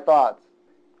 you're in my thoughts.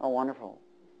 Oh, wonderful.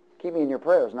 Keep me in your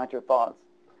prayers, not your thoughts.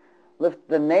 Lift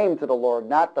the name to the Lord,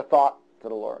 not the thought to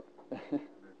the Lord.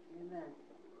 Amen.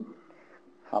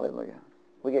 Hallelujah.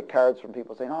 We get cards from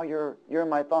people saying, oh, you're in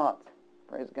my thoughts.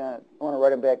 Praise God. I want to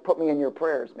write them back. Put me in your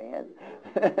prayers, man.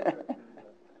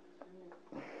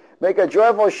 Make a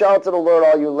joyful shout to the Lord,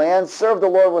 all you lands. Serve the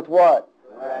Lord with what?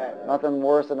 Amen. Nothing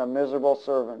worse than a miserable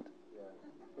servant.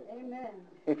 Amen.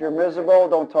 If you're miserable,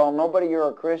 don't tell nobody you're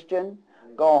a Christian.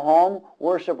 Go home,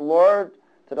 worship Lord,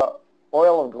 till the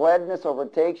oil of gladness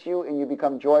overtakes you and you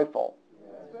become joyful.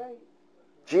 That's right.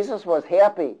 Jesus was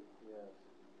happy.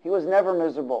 He was never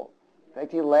miserable. In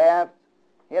fact, he laughed.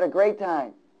 He had a great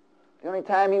time. The only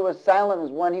time he was silent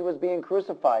was when he was being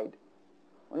crucified,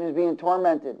 when he was being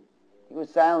tormented. He was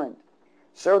silent.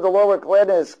 Serve the Lord with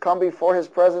gladness. Come before his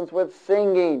presence with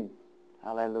singing.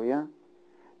 Hallelujah.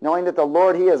 Knowing that the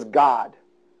Lord, he is God,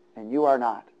 and you are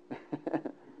not.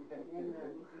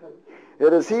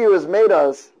 It is he who has made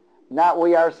us, not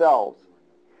we ourselves.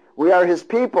 We are his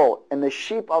people and the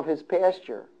sheep of his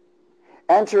pasture.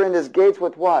 Enter in his gates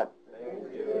with what?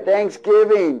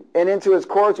 Thanksgiving. And into his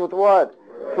courts with what?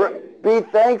 Be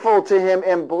thankful to him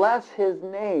and bless his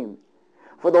name.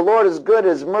 For the Lord is good,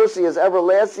 his mercy is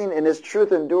everlasting, and his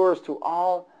truth endures to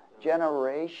all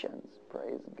generations.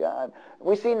 Praise God.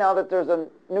 We see now that there's a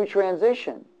new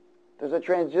transition. There's a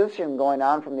transition going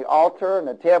on from the altar and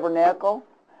the tabernacle.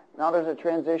 Now there's a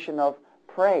transition of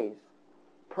praise.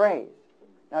 Praise.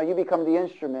 Now you become the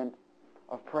instrument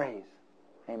of praise.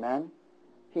 Amen?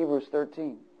 Hebrews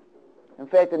 13. In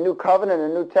fact, the New Covenant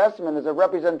and New Testament is a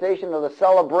representation of the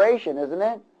celebration, isn't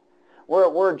it?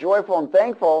 We're joyful and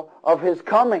thankful of his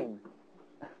coming.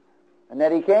 And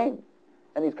that he came.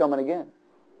 And he's coming again.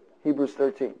 Hebrews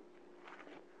 13.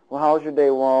 Well, how's your day?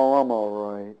 Well, I'm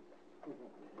all right.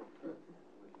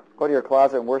 Go to your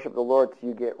closet and worship the Lord till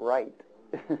you get right.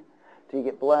 Till you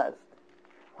get blessed.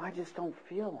 Well, I just don't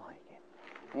feel like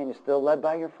it. Man, you're still led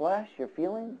by your flesh, your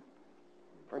feelings?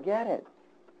 Forget it.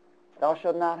 Thou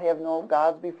shalt not have no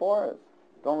gods before us.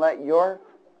 Don't let your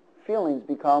feelings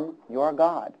become your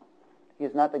God. He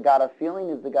is not the God of feeling,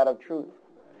 he is the God of truth.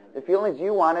 The feelings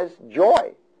you want is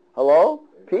joy. Hello?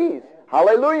 Peace.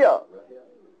 Hallelujah.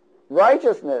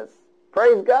 Righteousness.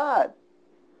 Praise God.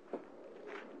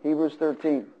 Hebrews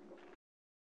 13.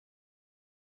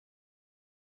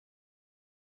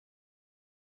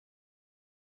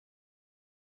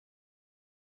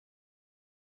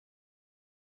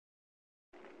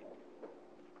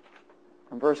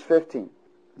 And verse 15.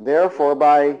 Therefore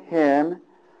by him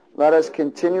let us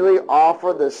continually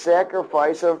offer the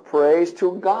sacrifice of praise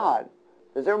to God.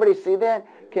 Does everybody see that?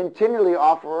 Continually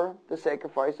offer the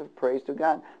sacrifice of praise to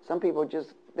God. Some people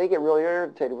they get really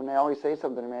irritated when they always say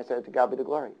something to me. I say, to God be the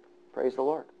glory. Praise the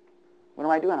Lord. What am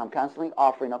I doing? I'm constantly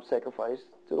offering up sacrifice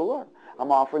to the Lord.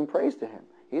 I'm offering praise to him.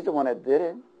 He's the one that did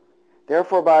it.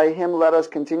 Therefore by him let us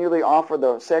continually offer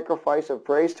the sacrifice of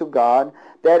praise to God.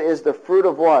 That is the fruit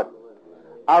of what?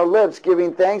 our lips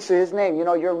giving thanks to His name. You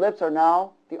know, your lips are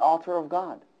now the altar of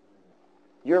God.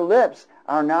 Your lips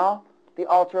are now the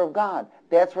altar of God.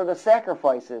 That's where the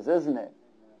sacrifice is, isn't it?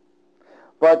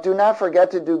 But do not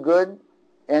forget to do good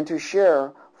and to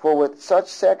share, for with such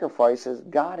sacrifices,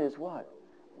 God is what?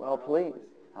 Well pleased.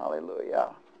 Hallelujah.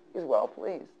 He's well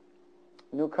pleased.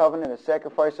 New covenant, a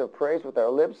sacrifice of praise with our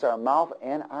lips, our mouth,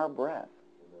 and our breath.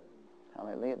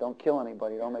 Hallelujah. Don't kill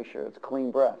anybody. Don't make sure it's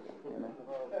clean breath. Amen.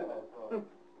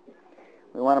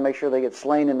 We want to make sure they get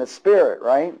slain in the spirit,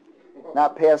 right?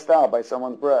 Not passed out by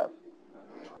someone's breath.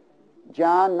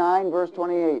 John 9, verse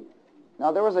 28.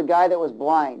 Now there was a guy that was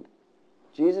blind.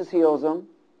 Jesus heals him.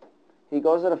 He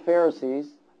goes to the Pharisees,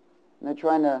 and they're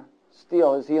trying to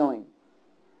steal his healing.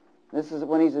 This is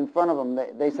when he's in front of them.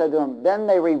 They said to him, then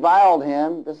they reviled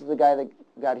him, this is the guy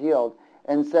that got healed,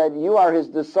 and said, you are his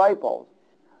disciples,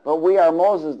 but we are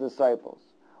Moses' disciples.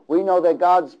 We know that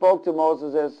God spoke to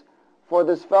Moses as, for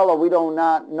this fellow, we do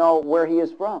not know where he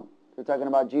is from. They're talking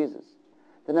about Jesus.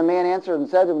 Then the man answered and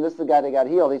said to him, this is the guy that got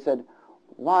healed. He said,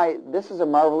 why, this is a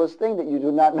marvelous thing that you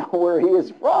do not know where he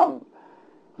is from.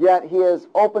 Yet he has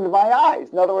opened my eyes.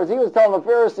 In other words, he was telling the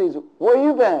Pharisees, where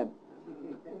you been?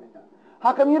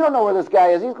 How come you don't know where this guy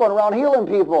is? He's going around healing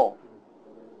people.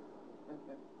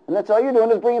 And that's all you're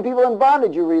doing is bringing people in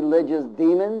bondage, you religious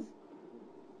demons.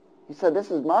 He said,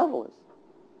 this is marvelous.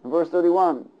 In verse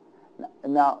 31,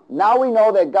 now we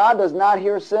know that God does not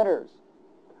hear sinners.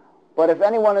 But if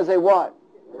anyone is a what?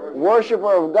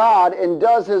 Worshipper of God and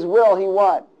does His will, he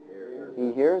what?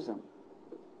 He hears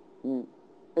him.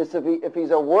 It's if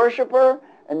he's a worshiper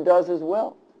and does His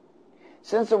will.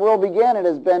 Since the world began, it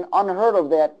has been unheard of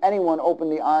that anyone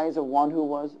opened the eyes of one who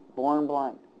was born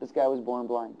blind. This guy was born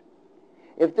blind.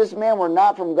 If this man were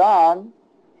not from God,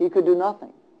 he could do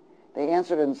nothing. They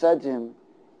answered and said to him,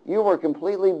 you were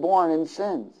completely born in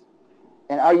sins,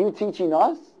 and are you teaching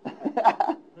us?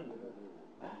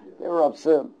 They were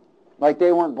upset, like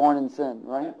they weren't born in sin,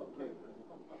 right?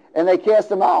 And they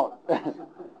cast him out.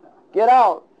 Get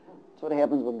out. That's what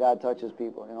happens when God touches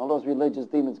people. You know, those religious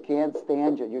demons can't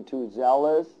stand you. You're too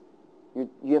zealous.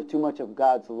 You have too much of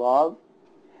God's love.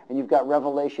 And you've got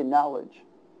revelation knowledge.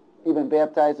 You've been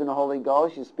baptized in the Holy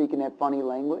Ghost. You speak in that funny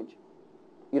language.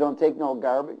 You don't take no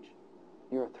garbage.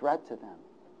 You're a threat to them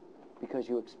because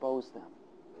you expose them.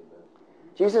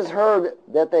 Jesus heard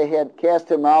that they had cast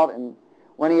him out, and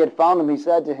when he had found him, he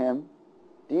said to him,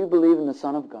 do you believe in the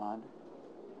Son of God?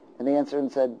 And they answered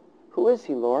and said, who is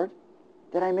he, Lord,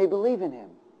 that I may believe in him?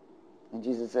 And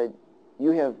Jesus said,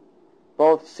 you have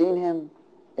both seen him,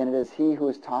 and it is he who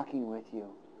is talking with you.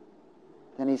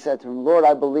 Then he said to him, Lord,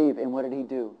 I believe. And what did he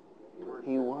do?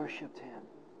 He worshipped him.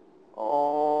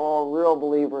 Oh, real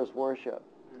believers worship.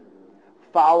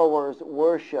 Followers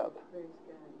worship.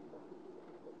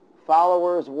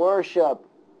 Followers worship.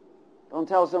 Don't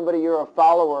tell somebody you're a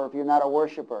follower if you're not a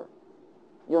worshiper.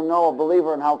 You'll know a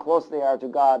believer and how close they are to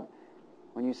God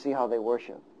when you see how they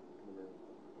worship.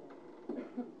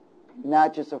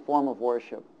 Not just a form of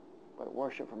worship, but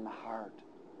worship from the heart.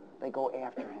 They go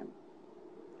after him.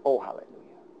 Oh, hallelujah.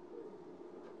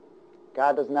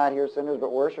 God does not hear sinners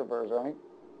but worshipers, right?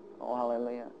 Oh,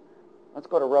 hallelujah. Let's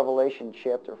go to Revelation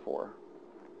chapter 4.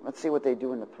 Let's see what they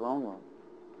do in the throne room.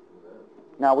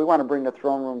 Now, we want to bring the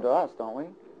throne room to us, don't we?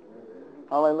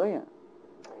 Hallelujah.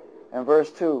 And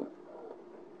verse 2.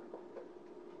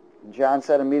 John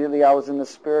said, immediately I was in the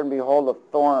Spirit, and behold,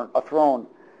 a throne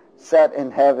set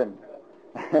in heaven.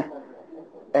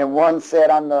 And one sat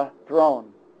on the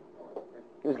throne.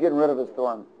 He was getting rid of his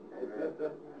throne.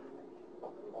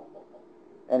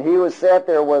 And he who sat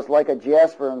there was like a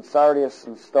jasper and sardius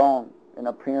and stone in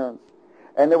appearance.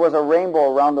 And there was a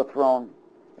rainbow around the throne,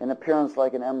 in appearance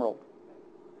like an emerald.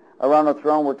 Around the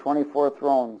throne were 24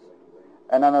 thrones.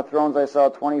 And on the thrones I saw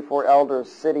 24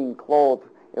 elders sitting clothed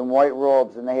in white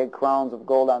robes, and they had crowns of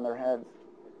gold on their heads.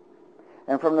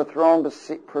 And from the throne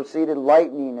proceeded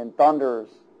lightning and thunders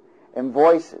and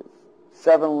voices.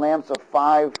 7 lamps of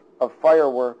fire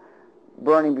were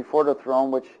burning before the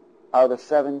throne, which are the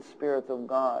 7 spirits of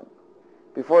God.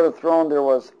 Before the throne there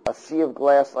was a sea of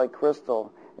glass like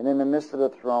crystal, and in the midst of the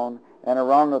throne and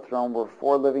around the throne were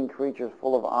 4 living creatures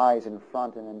full of eyes in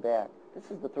front and in back.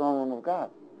 This is the throne room of God.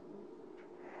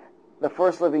 The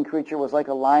first living creature was like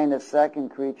a lion, the second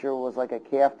creature was like a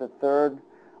calf, the third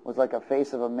was like a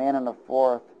face of a man, and the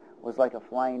fourth was like a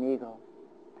flying eagle.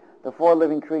 The 4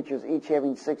 living creatures, each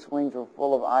having 6 wings, were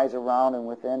full of eyes around and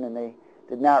within, and they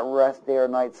did not rest day or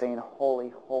night, saying,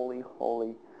 Holy, holy,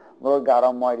 holy, Lord God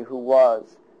Almighty, who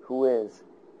was, who is,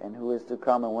 and who is to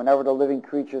come. And whenever the living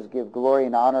creatures give glory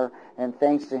and honor and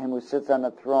thanks to him who sits on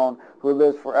the throne, who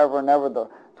lives forever and ever, the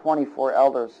 24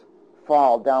 elders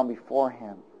fall down before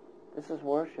him. This is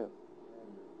worship.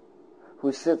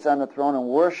 Who sits on the throne, and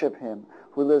worship him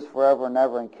who lives forever and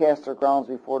ever, and cast their crowns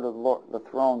before the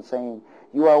throne, saying,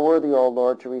 You are worthy, O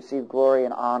Lord, to receive glory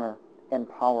and honor and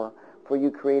power, for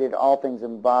you created all things,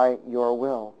 and by your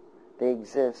will they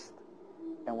exist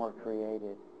and were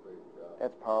created.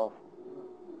 That's powerful.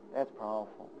 That's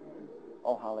powerful.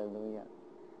 Oh, hallelujah.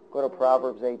 Go to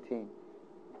Proverbs 18.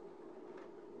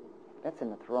 That's in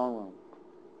the throne room.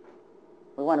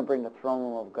 We want to bring the throne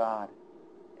room of God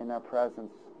in our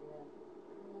presence.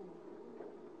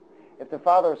 If the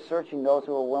Father is searching those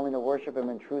who are willing to worship him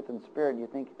in truth and spirit, you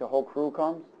think the whole crew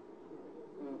comes?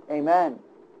 Amen.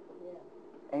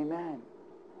 Amen.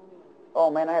 Oh,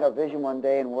 man, I had a vision one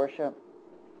day in worship,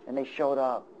 and they showed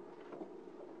up.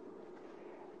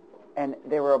 And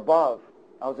they were above.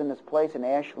 I was in this place in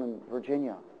Ashland,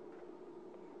 Virginia.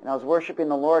 And I was worshiping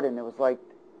the Lord, and it was like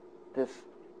this,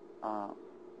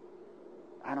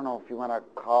 I don't know if you want to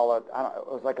call it, it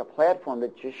was like a platform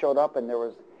that just showed up, and there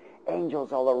was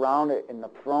angels all around it, and the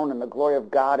throne, and the glory of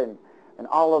God, and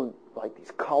all of like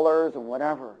these colors and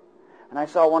whatever. And I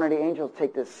saw one of the angels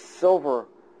take this silver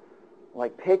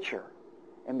like pitcher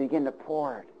and begin to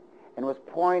pour it, and it was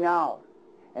pouring out.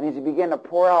 And as he began to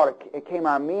pour out, it came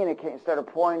on me, and it started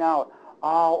pouring out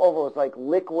all over. It was like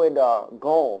liquid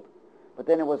gold, but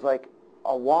then it was like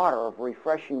a water of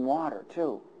refreshing water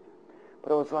too.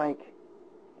 But it was like,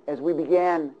 as we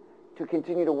began to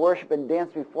continue to worship and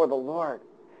dance before the Lord,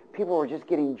 people were just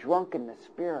getting drunk in the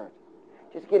Spirit.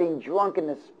 Just getting drunk in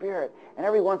the Spirit. And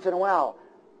every once in a while,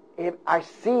 I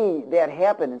see that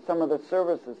happen in some of the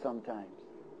services sometimes.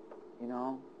 You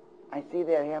know? I see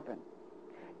that happen.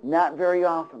 Not very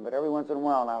often, but every once in a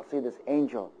while, and I'll see this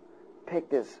angel pick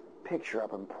this picture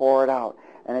up and pour it out.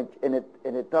 And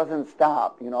it doesn't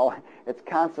stop, you know. It's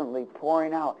constantly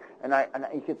pouring out. And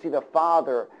you can see the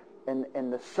Father and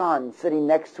the Son sitting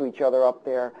next to each other up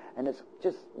there, and it's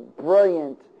just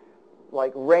brilliant,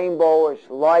 like rainbowish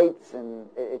lights, and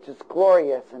it's just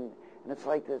glorious, and it's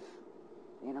like this,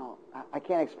 you know, I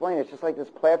can't explain it. It's just like this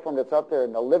platform that's up there,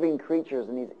 and the living creatures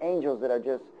and these angels that are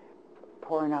just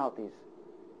pouring out these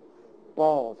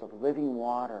bowls of living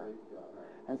water.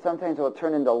 And sometimes it will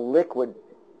turn into liquid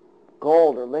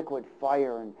gold or liquid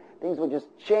fire, and things will just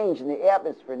change in the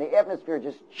atmosphere, and the atmosphere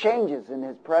just changes in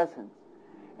his presence.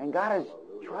 And God is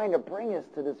trying to bring us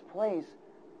to this place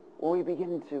where we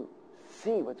begin to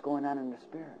see what's going on in the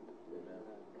Spirit.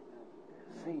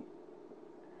 See.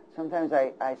 Sometimes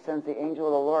I sense the angel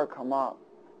of the Lord come up.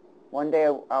 One day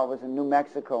I was in New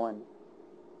Mexico, and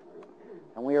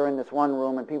we were in this one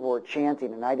room, and people were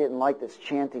chanting, and I didn't like this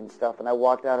chanting stuff, and I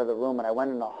walked out of the room, and I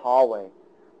went in the hallway,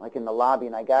 like in the lobby,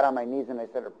 and I got on my knees, and I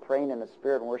started praying in the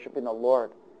Spirit and worshiping the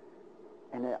Lord.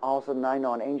 And then all of a sudden I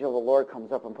know an angel of the Lord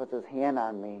comes up and puts his hand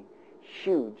on me,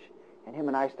 huge, and him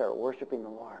and I start worshiping the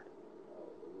Lord.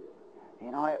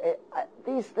 You know,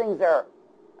 these things are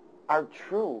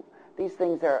true. These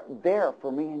things are there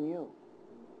for me and you.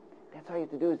 That's all you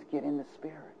have to do is get in the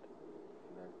Spirit.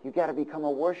 You've got to become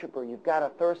a worshiper. You've got to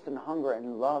thirst and hunger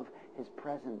and love his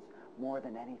presence more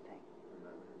than anything.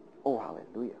 Oh,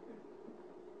 hallelujah.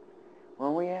 Where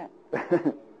are we at?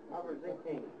 Proverbs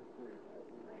 18.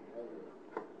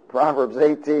 Proverbs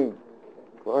 18.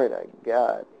 Glory to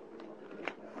God.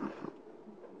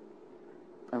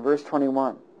 And verse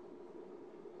 21.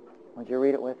 Would you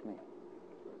read it with me?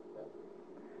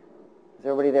 Is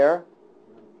everybody there?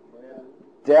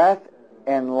 Death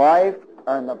and life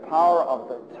are in the power of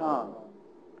the tongue,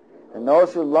 and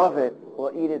those who love it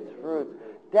will eat its fruit.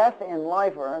 Death and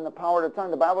life are in the power of the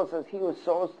tongue. The Bible says, he who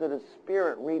sows to the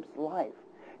Spirit reaps life.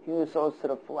 He who sows to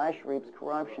the flesh reaps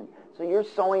corruption. So you're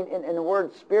sowing, in the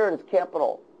word Spirit is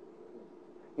capital.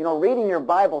 You know, reading your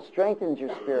Bible strengthens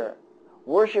your spirit.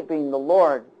 Worshiping the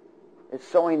Lord is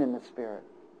sowing in the Spirit.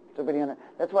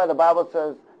 That's why the Bible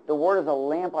says the Word is a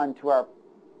lamp unto our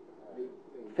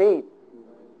feet,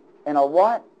 and a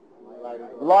what?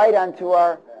 Light unto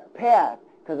our path,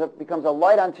 because it becomes a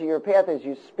light unto your path as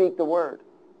you speak the Word.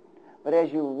 But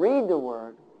as you read the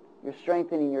Word, you're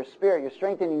strengthening your spirit. You're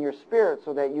strengthening your spirit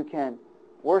so that you can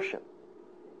worship.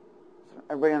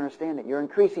 Everybody understand it? You're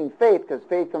increasing faith, because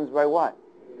faith comes by what?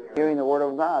 Hearing the Word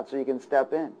of God, so you can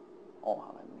step in. Oh,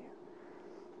 hallelujah.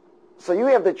 So you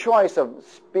have the choice of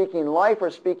speaking life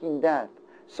or speaking death,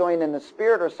 sowing in the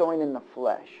Spirit or sowing in the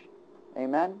flesh.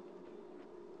 Amen?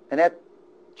 And that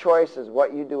choice is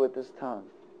what you do with this tongue.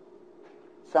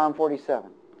 Psalm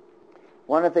 47.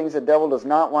 One of the things the devil does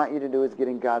not want you to do is get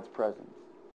in God's presence.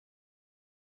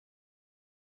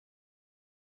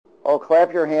 Oh,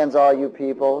 clap your hands, all you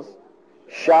peoples.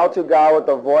 Shout to God with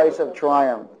the voice of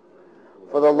triumph.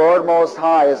 For the Lord Most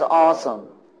High is awesome.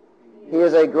 He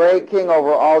is a great king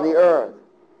over all the earth.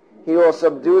 He will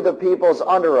subdue the peoples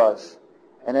under us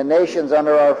and the nations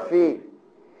under our feet.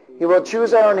 He will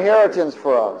choose our inheritance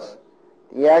for us,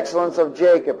 the excellence of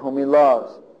Jacob, whom he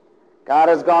loves. God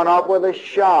has gone up with a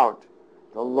shout,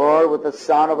 the Lord with the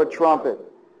sound of a trumpet.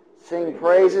 Sing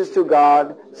praises to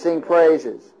God, sing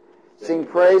praises. Sing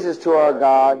praises to our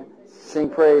God, sing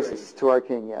praises to our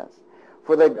King, yes.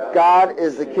 For the God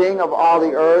is the King of all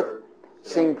the earth.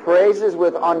 Sing praises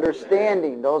with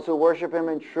understanding. Those who worship him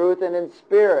in truth and in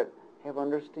spirit have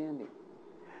understanding.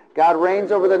 God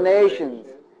reigns over the nations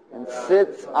and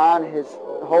sits on his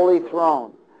holy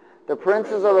throne. The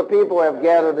princes of the people have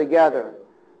gathered together,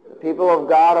 the people of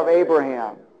God of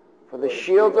Abraham. For the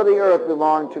shields of the earth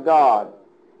belong to God.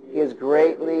 He is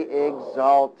greatly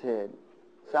exalted.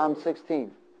 Psalm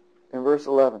 16 in verse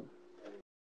 11.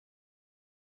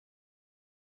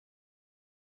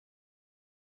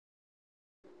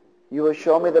 You will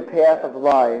show me the path of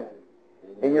life.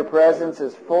 In your presence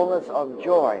is fullness of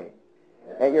joy.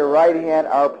 At your right hand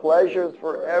are pleasures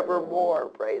forevermore.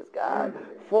 Praise God.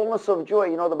 Fullness of joy.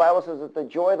 You know, the Bible says that the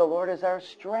joy of the Lord is our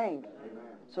strength.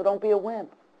 So don't be a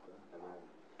wimp.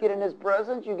 Get in his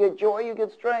presence, you get joy, you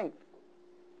get strength.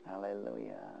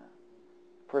 Hallelujah.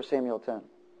 1 Samuel 10.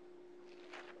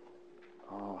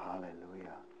 Oh,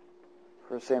 hallelujah.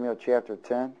 1 Samuel chapter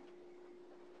 10.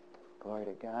 Glory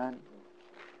to God.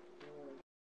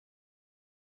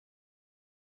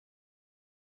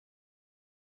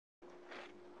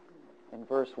 In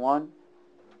verse 1,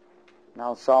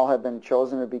 now Saul had been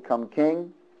chosen to become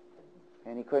king,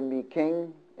 and he couldn't be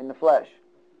king in the flesh.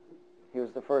 He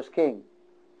was the first king.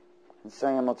 And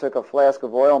Samuel took a flask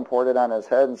of oil and poured it on his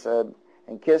head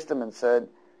and kissed him and said,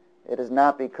 is it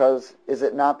not because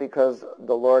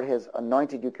the Lord has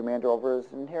anointed you commander over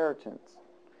his inheritance?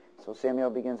 So Samuel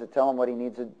begins to tell him what he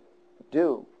needs to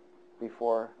do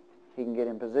before he can get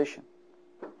in position.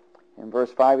 In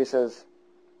verse 5 he says,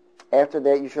 after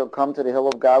that you shall come to the hill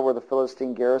of God where the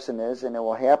Philistine garrison is, and it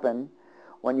will happen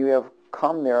when you have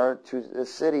come there to the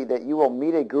city that you will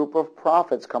meet a group of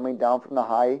prophets coming down from the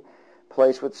high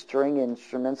place with string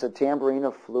instruments, a tambourine,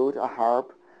 a flute, a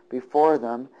harp before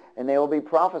them, and they will be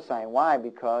prophesying. Why?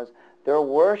 Because they're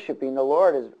worshiping the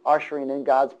Lord, is ushering in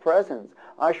God's presence.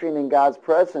 Ushering in God's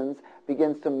presence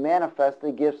begins to manifest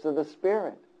the gifts of the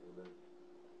Spirit.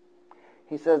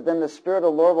 He says, then the Spirit of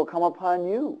the Lord will come upon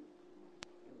you,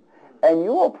 and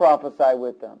you will prophesy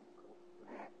with them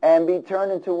and be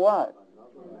turned into what?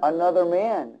 Another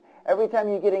man. Every time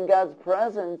you get in God's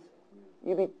presence,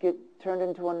 you get turned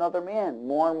into another man,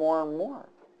 more and more and more.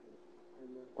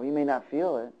 Well, you may not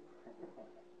feel it,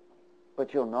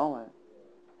 but you'll know it.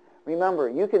 Remember,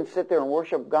 you can sit there and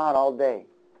worship God all day.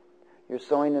 You're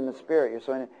sowing in the Spirit.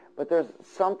 But there's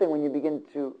something when you begin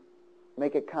to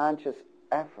make a conscious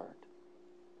effort.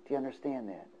 Do you understand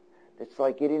that? It's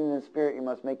like getting in the Spirit. You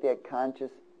must make that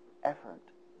conscious effort.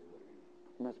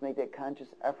 You must make that conscious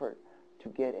effort to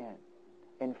get in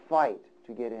and fight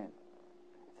to get in.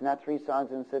 It's not 3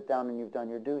 songs and sit down and you've done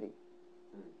your duty.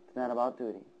 It's not about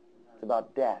duty. It's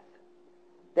about death.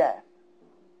 Death.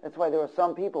 That's why there are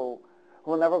some people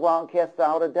who will never go out and cast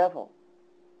out a devil,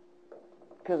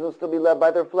 because they'll still be led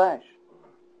by their flesh.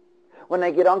 When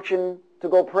they get unction to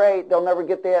go pray, they'll never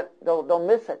get that. They'll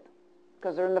miss it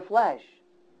because they're in the flesh.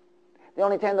 The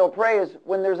only time they'll pray is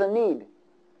when there's a need,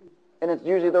 and it's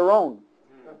usually their own.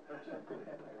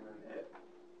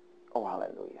 Oh,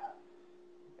 hallelujah.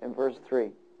 In verse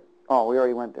 3. Oh, we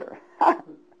already went there.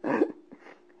 Glory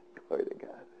to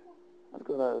God. Let's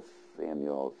go to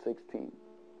Samuel 16.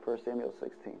 1 Samuel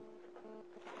 16.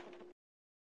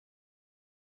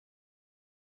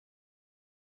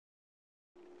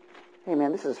 Hey,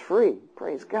 man, this is free.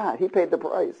 Praise God. He paid the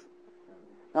price.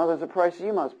 Now there's a price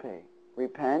you must pay.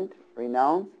 Repent,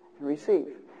 renounce, and receive.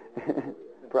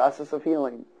 Process of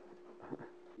healing.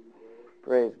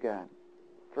 Praise God.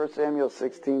 1 Samuel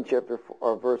 16,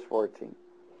 verse 14.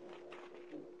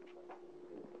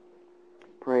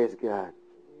 Praise God.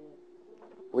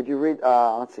 Would you read,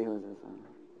 let's see, who is this?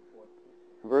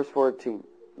 Verse 14.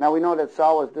 Now we know that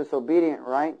Saul was disobedient,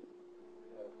 right?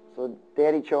 So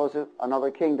Daddy chose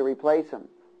another king to replace him.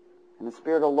 And the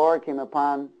Spirit of the Lord came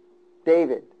upon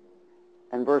David.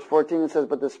 And verse 14 it says,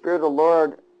 but the Spirit of the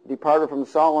Lord departed from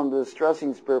Saul, and the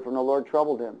distressing spirit from the Lord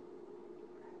troubled him.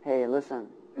 Hey, listen.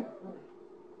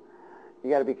 You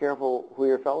got to be careful who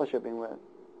you're fellowshipping with.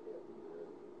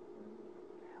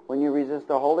 When you resist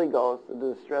the Holy Ghost,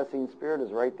 the distressing spirit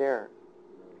is right there.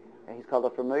 And he's called a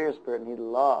familiar spirit, and he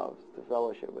loves to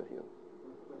fellowship with you.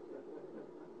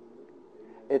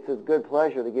 It's his good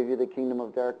pleasure to give you the kingdom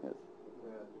of darkness.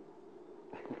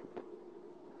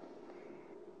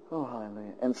 Oh,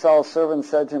 hallelujah. And Saul's servant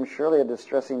said to him, surely a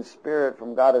distressing spirit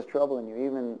from God is troubling you.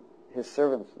 Even his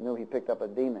servants knew he picked up a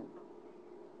demon.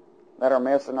 Let our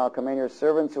master now command your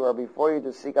servants who are before you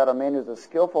to seek out a man who is a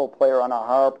skillful player on a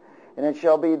harp, and it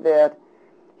shall be that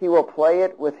he will play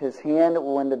it with his hand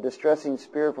when the distressing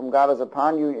spirit from God is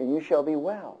upon you, and you shall be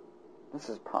well. This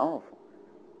is powerful.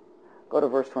 Go to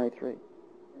verse 23.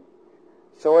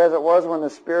 So as it was when the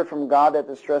spirit from God, that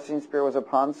distressing spirit, was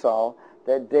upon Saul,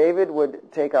 that David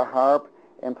would take a harp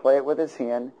and play it with his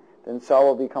hand, then Saul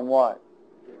will become what?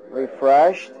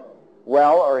 Refreshed,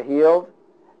 well or healed,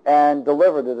 and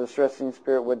delivered. The distressing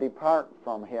spirit would depart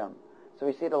from him. So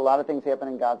we see that a lot of things happen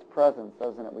in God's presence,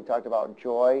 doesn't it? We talked about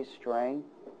joy, strength,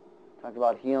 talked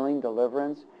about healing,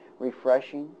 deliverance,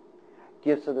 refreshing,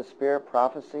 gifts of the Spirit,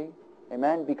 prophecy.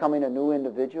 Amen? Becoming a new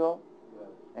individual.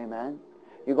 Amen?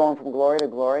 You're going from glory to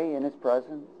glory in His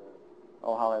presence.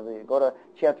 Oh, hallelujah. Go to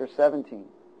chapter 17.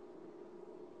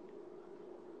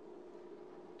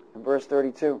 And verse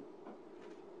 32.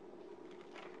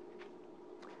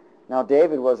 Now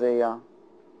David was a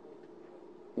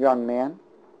young man.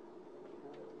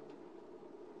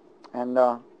 And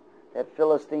that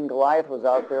Philistine Goliath was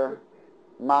out there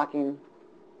mocking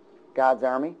God's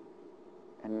army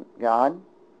and God.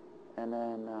 And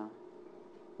then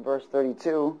verse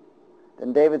 32,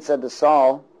 then David said to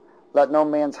Saul, let no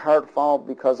man's heart fall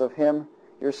because of him.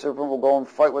 Your servant will go and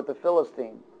fight with the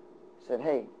Philistine. He said,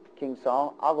 hey, King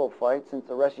Saul, I'll go fight since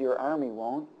the rest of your army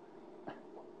won't.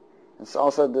 And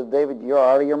Saul said to David, you're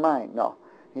out of your mind. No.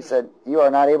 He said, you are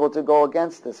not able to go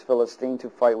against this Philistine to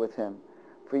fight with him.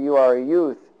 For you are a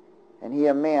youth, and he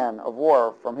a man of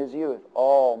war from his youth.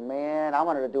 Oh, man, I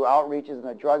wanted to do outreaches in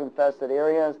the drug-infested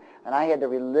areas, and I had the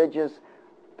religious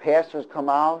pastors come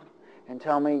out and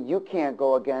tell me, you can't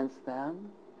go against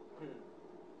them.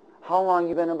 How long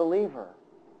you been a believer?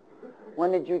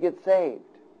 When did you get saved?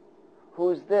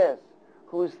 Who's this?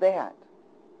 Who's that?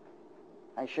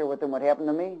 I shared with them what happened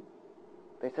to me.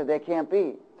 They said, that can't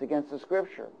be. It's against the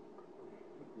Scripture.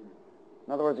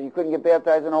 In other words, you couldn't get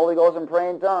baptized in the Holy Ghost and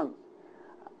pray in tongues.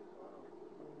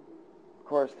 Of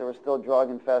course, there were still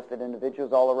drug-infested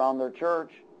individuals all around their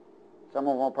church. Some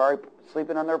of them were probably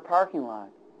sleeping on their parking lot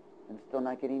and still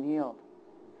not getting healed.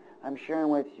 I'm sharing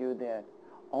with you that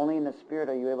only in the Spirit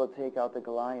are you able to take out the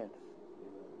Goliaths.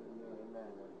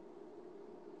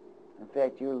 In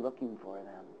fact, you're looking for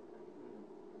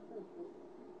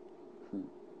them.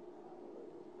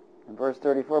 In verse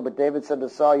 34, but David said to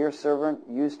Saul, your servant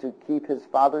used to keep his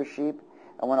father's sheep,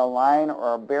 and when a lion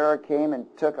or a bear came and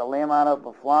took a lamb out of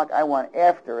a flock, I went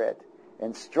after it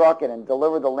and struck it and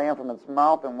delivered the lamb from its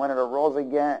mouth, and when it arose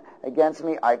again against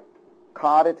me, I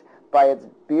caught it by its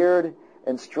beard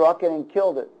and struck it and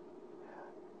killed it.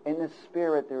 In the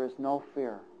Spirit, there is no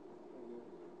fear.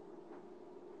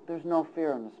 There's no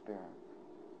fear in the Spirit.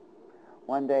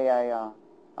 One day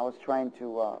I was trying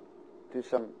to do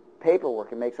some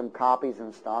paperwork and make some copies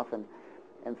and stuff, and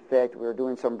in fact we were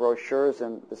doing some brochures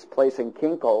in this place in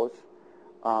Kinko's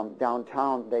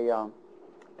downtown.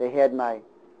 They had my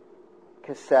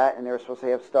cassette and they were supposed to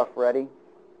have stuff ready,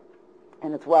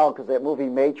 and it's wild because that movie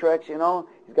Matrix, you know,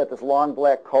 he's got this long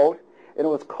black coat and it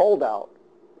was cold out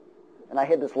and I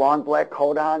had this long black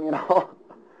coat on, you know,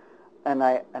 and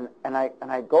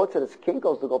I go to this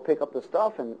Kinko's to go pick up the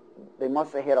stuff, and they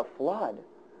must have had a flood.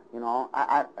 You know,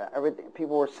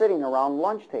 people were sitting around the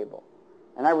lunch table,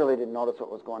 and I really didn't notice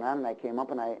what was going on. And I came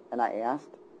up and I asked,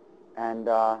 and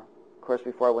of course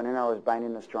before I went in, I was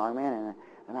binding the strongman,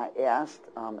 and I asked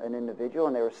an individual,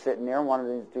 and they were sitting there, and one of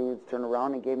these dudes turned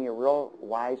around and gave me a real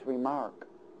wise remark,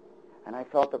 and I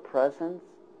felt the presence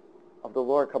of the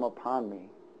Lord come upon me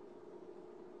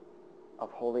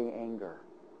of holy anger.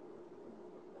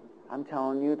 I'm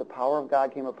telling you, the power of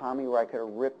God came upon me where I could have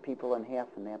ripped people in half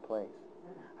in that place.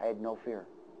 I had no fear.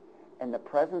 And the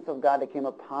presence of God that came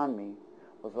upon me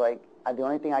was like, the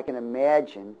only thing I can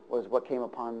imagine was what came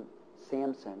upon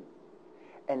Samson.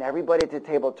 And everybody at the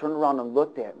table turned around and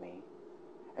looked at me.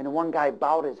 And the one guy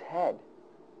bowed his head,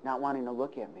 not wanting to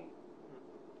look at me.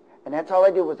 And that's all I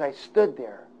did was I stood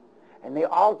there. And they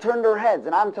all turned their heads.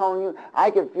 And I'm telling you, I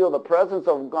could feel the presence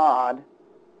of God.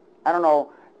 I don't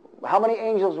know how many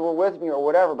angels were with me or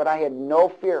whatever, but I had no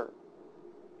fear.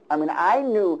 I mean, I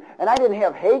knew, and I didn't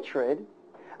have hatred.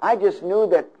 I just knew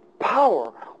that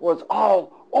power was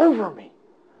all over me.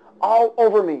 All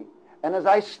over me. And as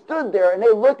I stood there and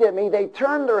they looked at me, they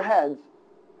turned their heads.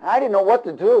 And I didn't know what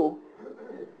to do.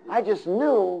 I just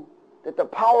knew that the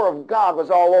power of God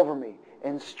was all over me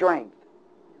in strength.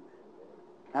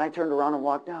 And I turned around and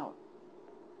walked out.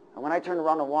 And when I turned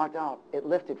around and walked out, it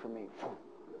lifted from me.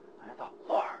 And I thought,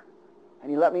 Lord. And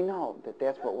He let me know that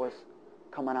that's what was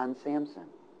coming on Samson.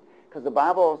 Because the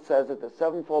Bible says that the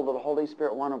sevenfold of the Holy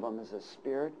Spirit, one of them is a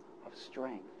spirit of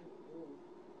strength.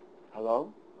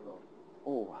 Hello?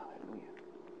 Oh, hallelujah.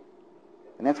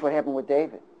 And that's what happened with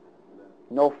David.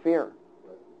 No fear.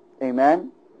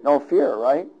 Amen? No fear,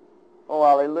 right? Oh,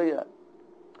 hallelujah.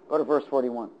 Go to verse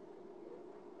 41.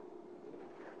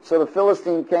 So the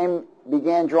Philistine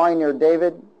began drawing near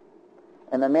David,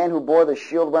 and the man who bore the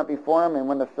shield went before him, and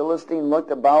when the Philistine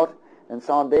looked about and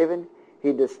saw David,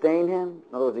 he disdained him.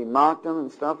 In other words, he mocked him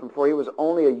and stuff, and for he was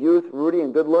only a youth, ruddy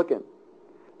and good-looking.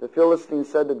 The Philistine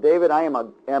said to David,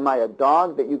 am I a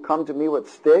dog that you come to me with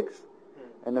sticks?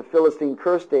 And the Philistine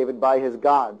cursed David by his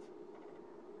gods.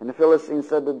 And the Philistine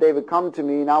said to David, come to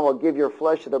me, and I will give your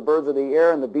flesh to the birds of the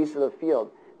air and the beasts of the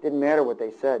field. Didn't matter what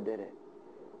they said, did it?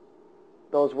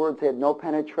 Those words had no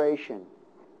penetration.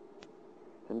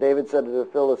 And David said to the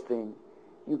Philistine,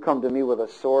 you come to me with a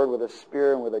sword, with a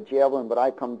spear, and with a javelin, but I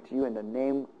come to you in the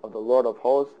name of the Lord of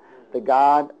hosts, the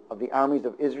God of the armies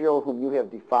of Israel, whom you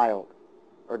have defiled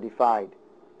or defied.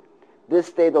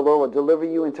 This day the Lord will deliver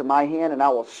you into my hand, and I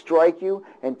will strike you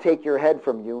and take your head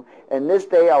from you. And this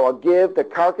day I will give the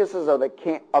carcasses of the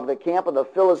camp of the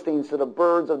Philistines to the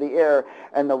birds of the air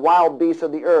and the wild beasts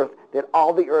of the earth, that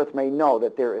all the earth may know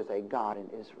that there is a God in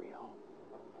Israel.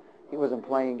 He wasn't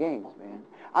playing games, man.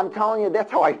 I'm telling you,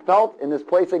 that's how I felt in this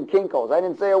place in Kinko's. I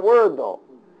didn't say a word, though.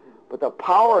 But the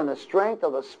power and the strength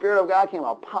of the Spirit of God came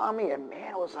upon me, and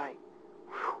man, it was like,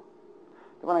 whew.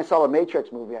 When I saw the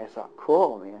Matrix movie, I thought,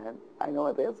 cool, man. I know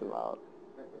what that's about.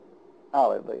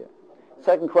 Hallelujah.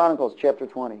 2 Chronicles chapter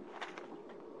 20.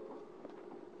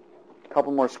 A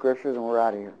couple more scriptures and we're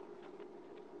out of here.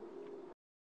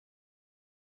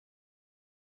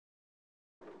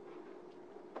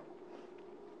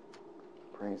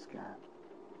 Praise God.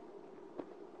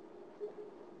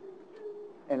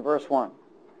 In verse 1.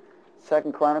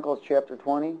 2 Chronicles chapter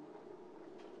 20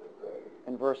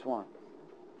 and verse 1.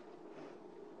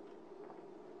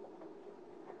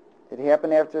 It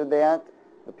happened after that,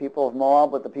 the people of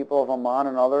Moab with the people of Ammon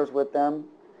and others with them,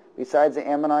 besides the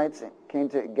Ammonites, came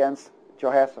against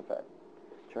Jehoshaphat.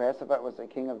 Jehoshaphat was the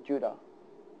king of Judah.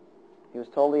 He was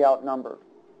totally outnumbered.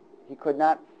 He could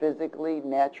not physically,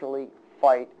 naturally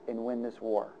fight and win this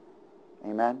war.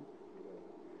 Amen?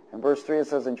 In verse 3 it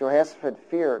says, and Jehoshaphat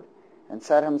feared and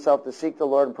set himself to seek the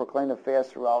Lord and proclaim a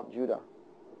fast throughout Judah.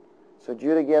 So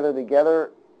Judah gathered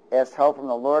together, asked help from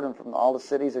the Lord, and from all the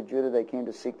cities of Judah they came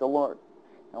to seek the Lord.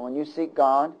 Now when you seek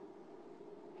God,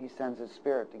 He sends His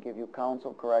Spirit to give you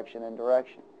counsel, correction, and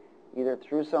direction. Either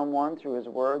through someone, through His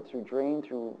Word, through dream,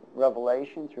 through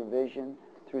revelation, through vision,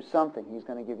 through something. He's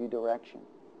going to give you direction.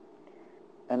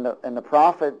 And the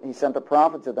prophet, He sent the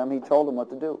prophet to them. He told them what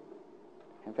to do.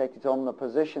 In fact, He told them to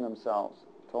position themselves.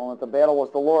 He told them that the battle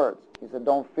was the Lord's. He said,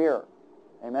 don't fear.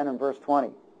 Amen, in verse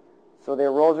 20. So they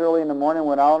arose early in the morning and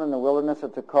went out in the wilderness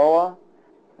of Tekoa.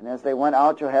 And as they went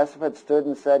out, Jehoshaphat stood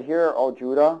and said, hear, O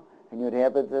Judah, and you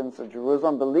inhabitants of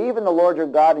Jerusalem, believe in the Lord your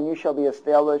God, and you shall be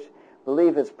established.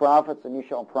 Believe His prophets, and you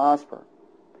shall prosper.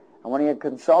 And when he had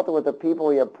consulted with the people,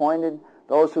 he appointed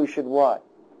those who should what?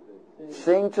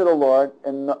 Sing to the Lord,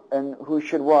 and who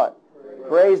should what?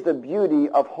 Praise the beauty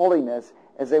of holiness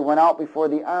as they went out before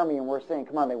the army. And we're saying,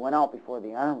 come on, they went out before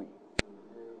the army.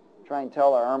 Try and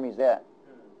tell our armies that.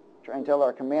 Try and tell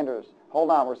our commanders,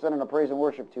 hold on, we're sending a praise and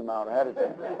worship team out ahead of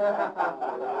time.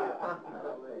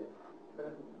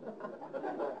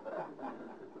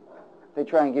 They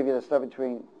try and give you the stuff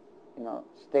between,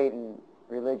 state and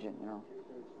religion,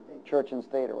 church and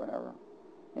state or whatever.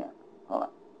 Yeah, hold on.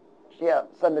 Yeah,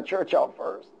 send the church out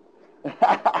first.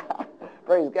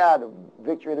 Praise God, the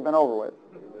victory had been over with.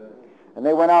 And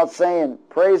they went out saying,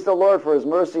 praise the Lord, for His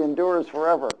mercy endures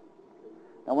forever.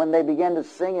 And when they began to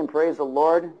sing and praise the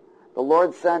Lord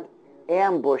sent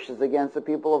ambushes against the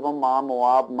people of Ammon,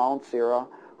 Moab, Mount Seir,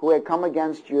 who had come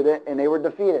against Judah, and they were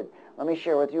defeated. Let me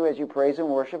share with you, as you praise and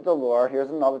worship the Lord, here's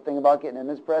another thing about getting in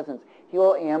His presence. He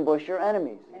will ambush your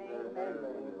enemies. Amen.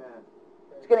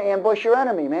 He's going to ambush your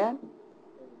enemy, man.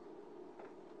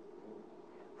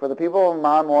 For the people of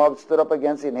Ammon, Moab stood up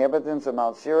against the inhabitants of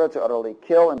Mount Seir to utterly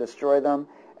kill and destroy them,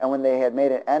 and when they had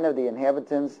made an end of the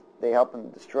inhabitants, they helped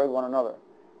and destroyed one another.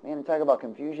 Man, talk about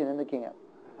confusion in the camp.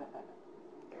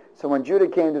 So when Judah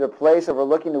came to the place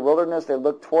overlooking the wilderness, they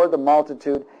looked toward the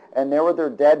multitude, and there were their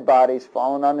dead bodies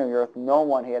fallen on the earth. No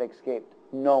one had escaped.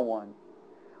 No one.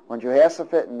 When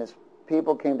Jehoshaphat and his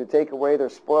people came to take away their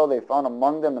spoil, they found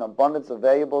among them an abundance of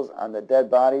valuables on the dead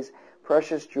bodies,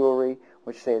 precious jewelry,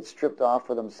 which they had stripped off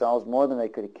for themselves, more than they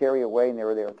could carry away. And they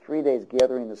were there 3 days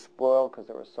gathering the spoil because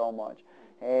there was so much.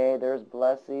 Hey, there's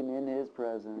blessing in His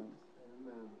presence.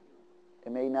 Amen.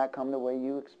 It may not come the way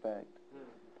you expect.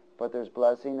 but there's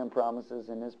blessing and promises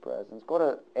in His presence. Go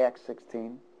to Acts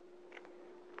 16.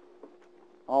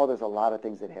 Oh, there's a lot of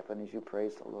things that happen as you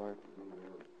praise the Lord.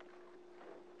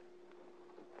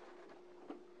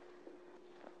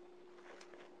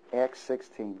 Acts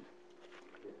 16.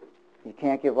 You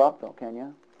can't give up, though, can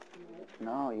you?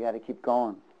 No, you got to keep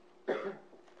going. You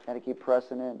got to keep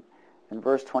pressing in. In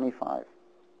verse 25.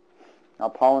 Now,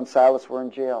 Paul and Silas were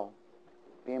in jail,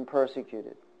 being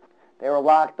persecuted. They were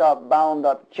locked up, bound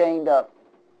up, chained up.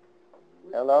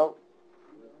 Hello?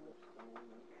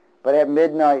 But at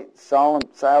midnight, Saul and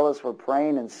Silas were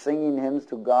praying and singing hymns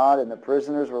to God, and the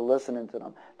prisoners were listening to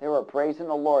them. They were praising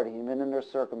the Lord, even in their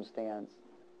circumstance.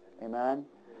 Amen?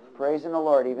 Praising the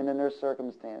Lord, even in their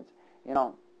circumstance. You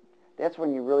know, that's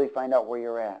when you really find out where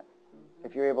you're at.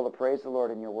 If you're able to praise the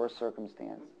Lord in your worst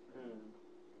circumstance.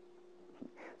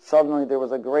 Suddenly there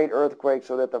was a great earthquake,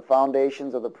 so that the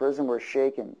foundations of the prison were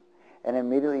shaken. And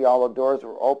immediately all the doors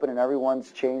were open and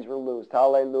everyone's chains were loosed.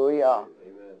 Hallelujah.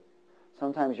 Amen.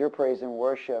 Sometimes your praise and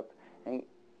worship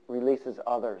releases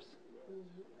others.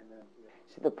 Amen.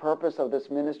 See, the purpose of this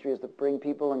ministry is to bring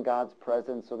people in God's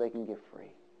presence so they can get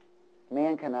free.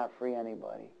 Man cannot free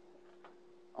anybody.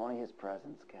 Only His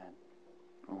presence can.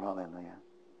 Oh, hallelujah.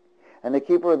 And the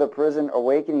keeper of the prison,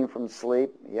 awakening from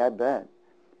sleep, yeah, I bet,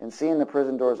 and seeing the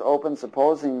prison doors open,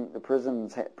 supposing the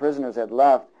prisoners had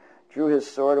left, drew his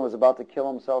sword and was about to kill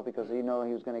himself because he knew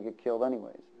he was going to get killed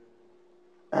anyways.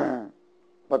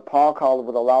 But Paul called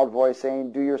with a loud voice,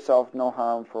 saying, "Do yourself no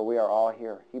harm, for we are all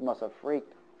here." He must have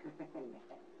freaked.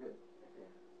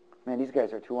 Man, these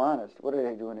guys are too honest. What are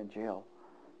they doing in jail?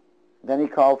 Then he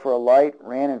called for a light,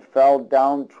 ran and fell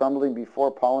down trembling before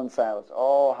Paul and Silas.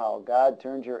 Oh, how God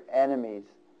turned your enemies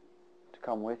to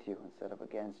come with you instead of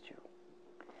against you.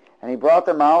 And he brought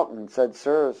them out and said,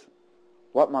 "Sirs,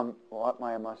 what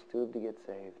I must do to get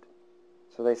saved?"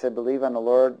 So they said, "Believe on the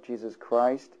Lord Jesus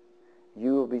Christ.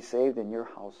 You will be saved in your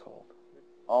household."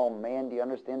 Oh man, do you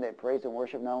understand that praise and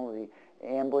worship not only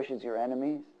ambushes your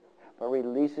enemies, but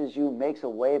releases you, makes a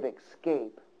way of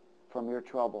escape from your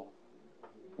trouble.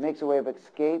 Makes a way of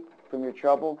escape from your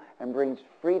trouble and brings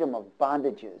freedom of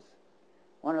bondages.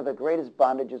 One of the greatest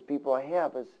bondages people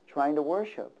have is trying to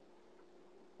worship.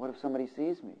 What if somebody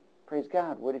sees me? Praise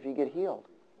God. What if you get healed?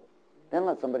 Then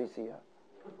let somebody see you.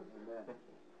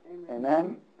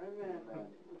 Amen? Amen.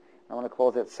 I want to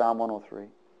close at Psalm 103.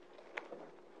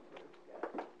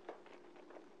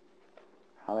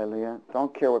 Hallelujah.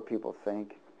 Don't care what people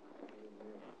think.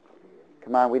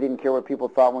 Come on, we didn't care what people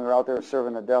thought when we were out there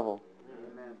serving the devil.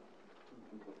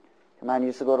 Come on, you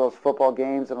used to go to those football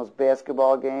games and those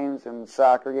basketball games and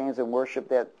soccer games and worship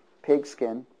that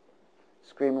pigskin,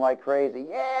 screaming like crazy.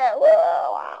 Yeah,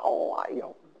 whoa, wow,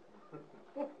 yo.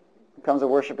 Comes to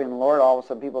worshiping the Lord, all of a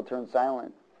sudden people turn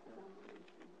silent.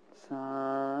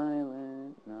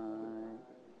 Silent night.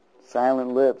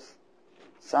 Silent lips.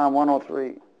 Psalm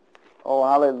 103. Oh,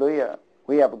 hallelujah.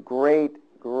 We have a great,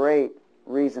 great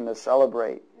reason to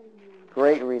celebrate.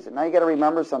 Great reason. Now you got to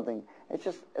remember something. It's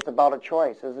about a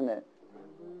choice, isn't it?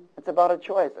 It's about a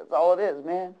choice. That's all it is,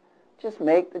 man. Just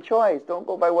make the choice. Don't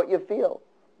go by what you feel.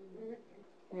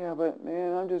 Yeah, but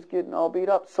man, I'm just getting all beat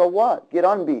up. So what? Get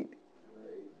unbeat.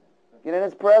 Get in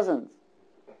His presence.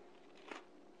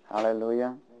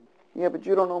 Hallelujah. Yeah, but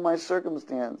you don't know my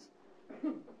circumstance.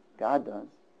 God does.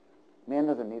 Man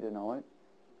doesn't need to know it.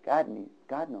 God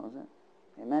knows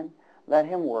it. Amen? Let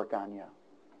Him work on you.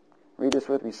 Read this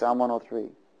with me, Psalm 103.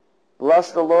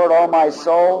 Bless the Lord, all my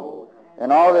soul,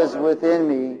 and all that is within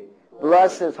me.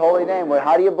 Bless His holy name. Well,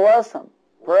 how do you bless Him?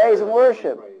 Praise and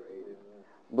worship.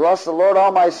 Bless the Lord,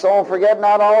 all my soul, and forget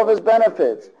not all of His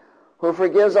benefits, who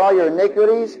forgives all your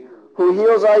iniquities, who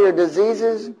heals all your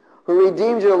diseases, who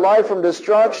redeems your life from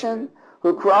destruction,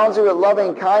 who crowns you with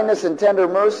loving kindness and tender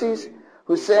mercies,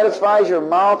 who satisfies your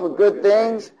mouth with good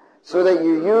things, so that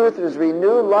your youth is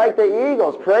renewed like the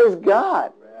eagles. Praise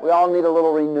God. We all need a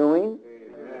little renewing.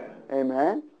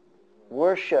 Amen.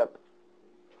 Worship,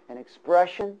 an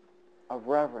expression of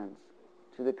reverence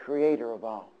to the Creator of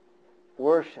all.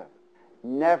 Worship.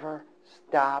 Never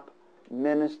stop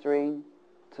ministering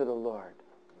to the Lord.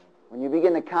 When you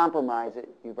begin to compromise it,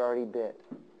 you've already bit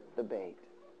the bait.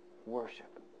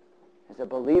 Worship. As a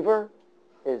believer,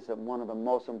 is one of the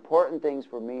most important things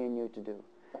for me and you to do,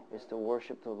 is to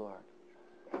worship the Lord.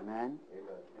 Amen?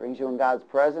 Brings you in God's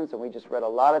presence, and we just read a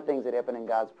lot of things that happen in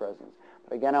God's presence.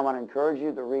 But again, I want to encourage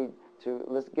you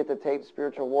let's get the tape,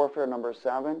 Spiritual Warfare, number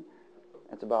 7.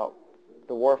 It's about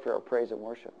the warfare of praise and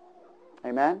worship.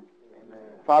 Amen? Amen?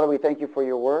 Father, we thank you for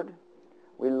your word.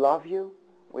 We love you.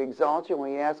 We exalt you,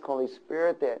 and we ask, Holy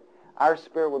Spirit, that our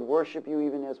spirit would worship you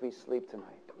even as we sleep tonight.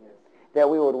 that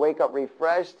we would wake up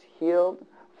refreshed, healed,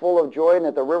 full of joy, and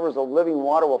that the rivers of living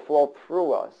water will flow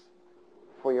through us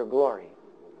for your glory.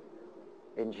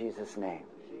 In Jesus' name.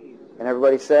 And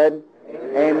everybody said,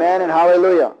 Amen and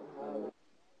hallelujah.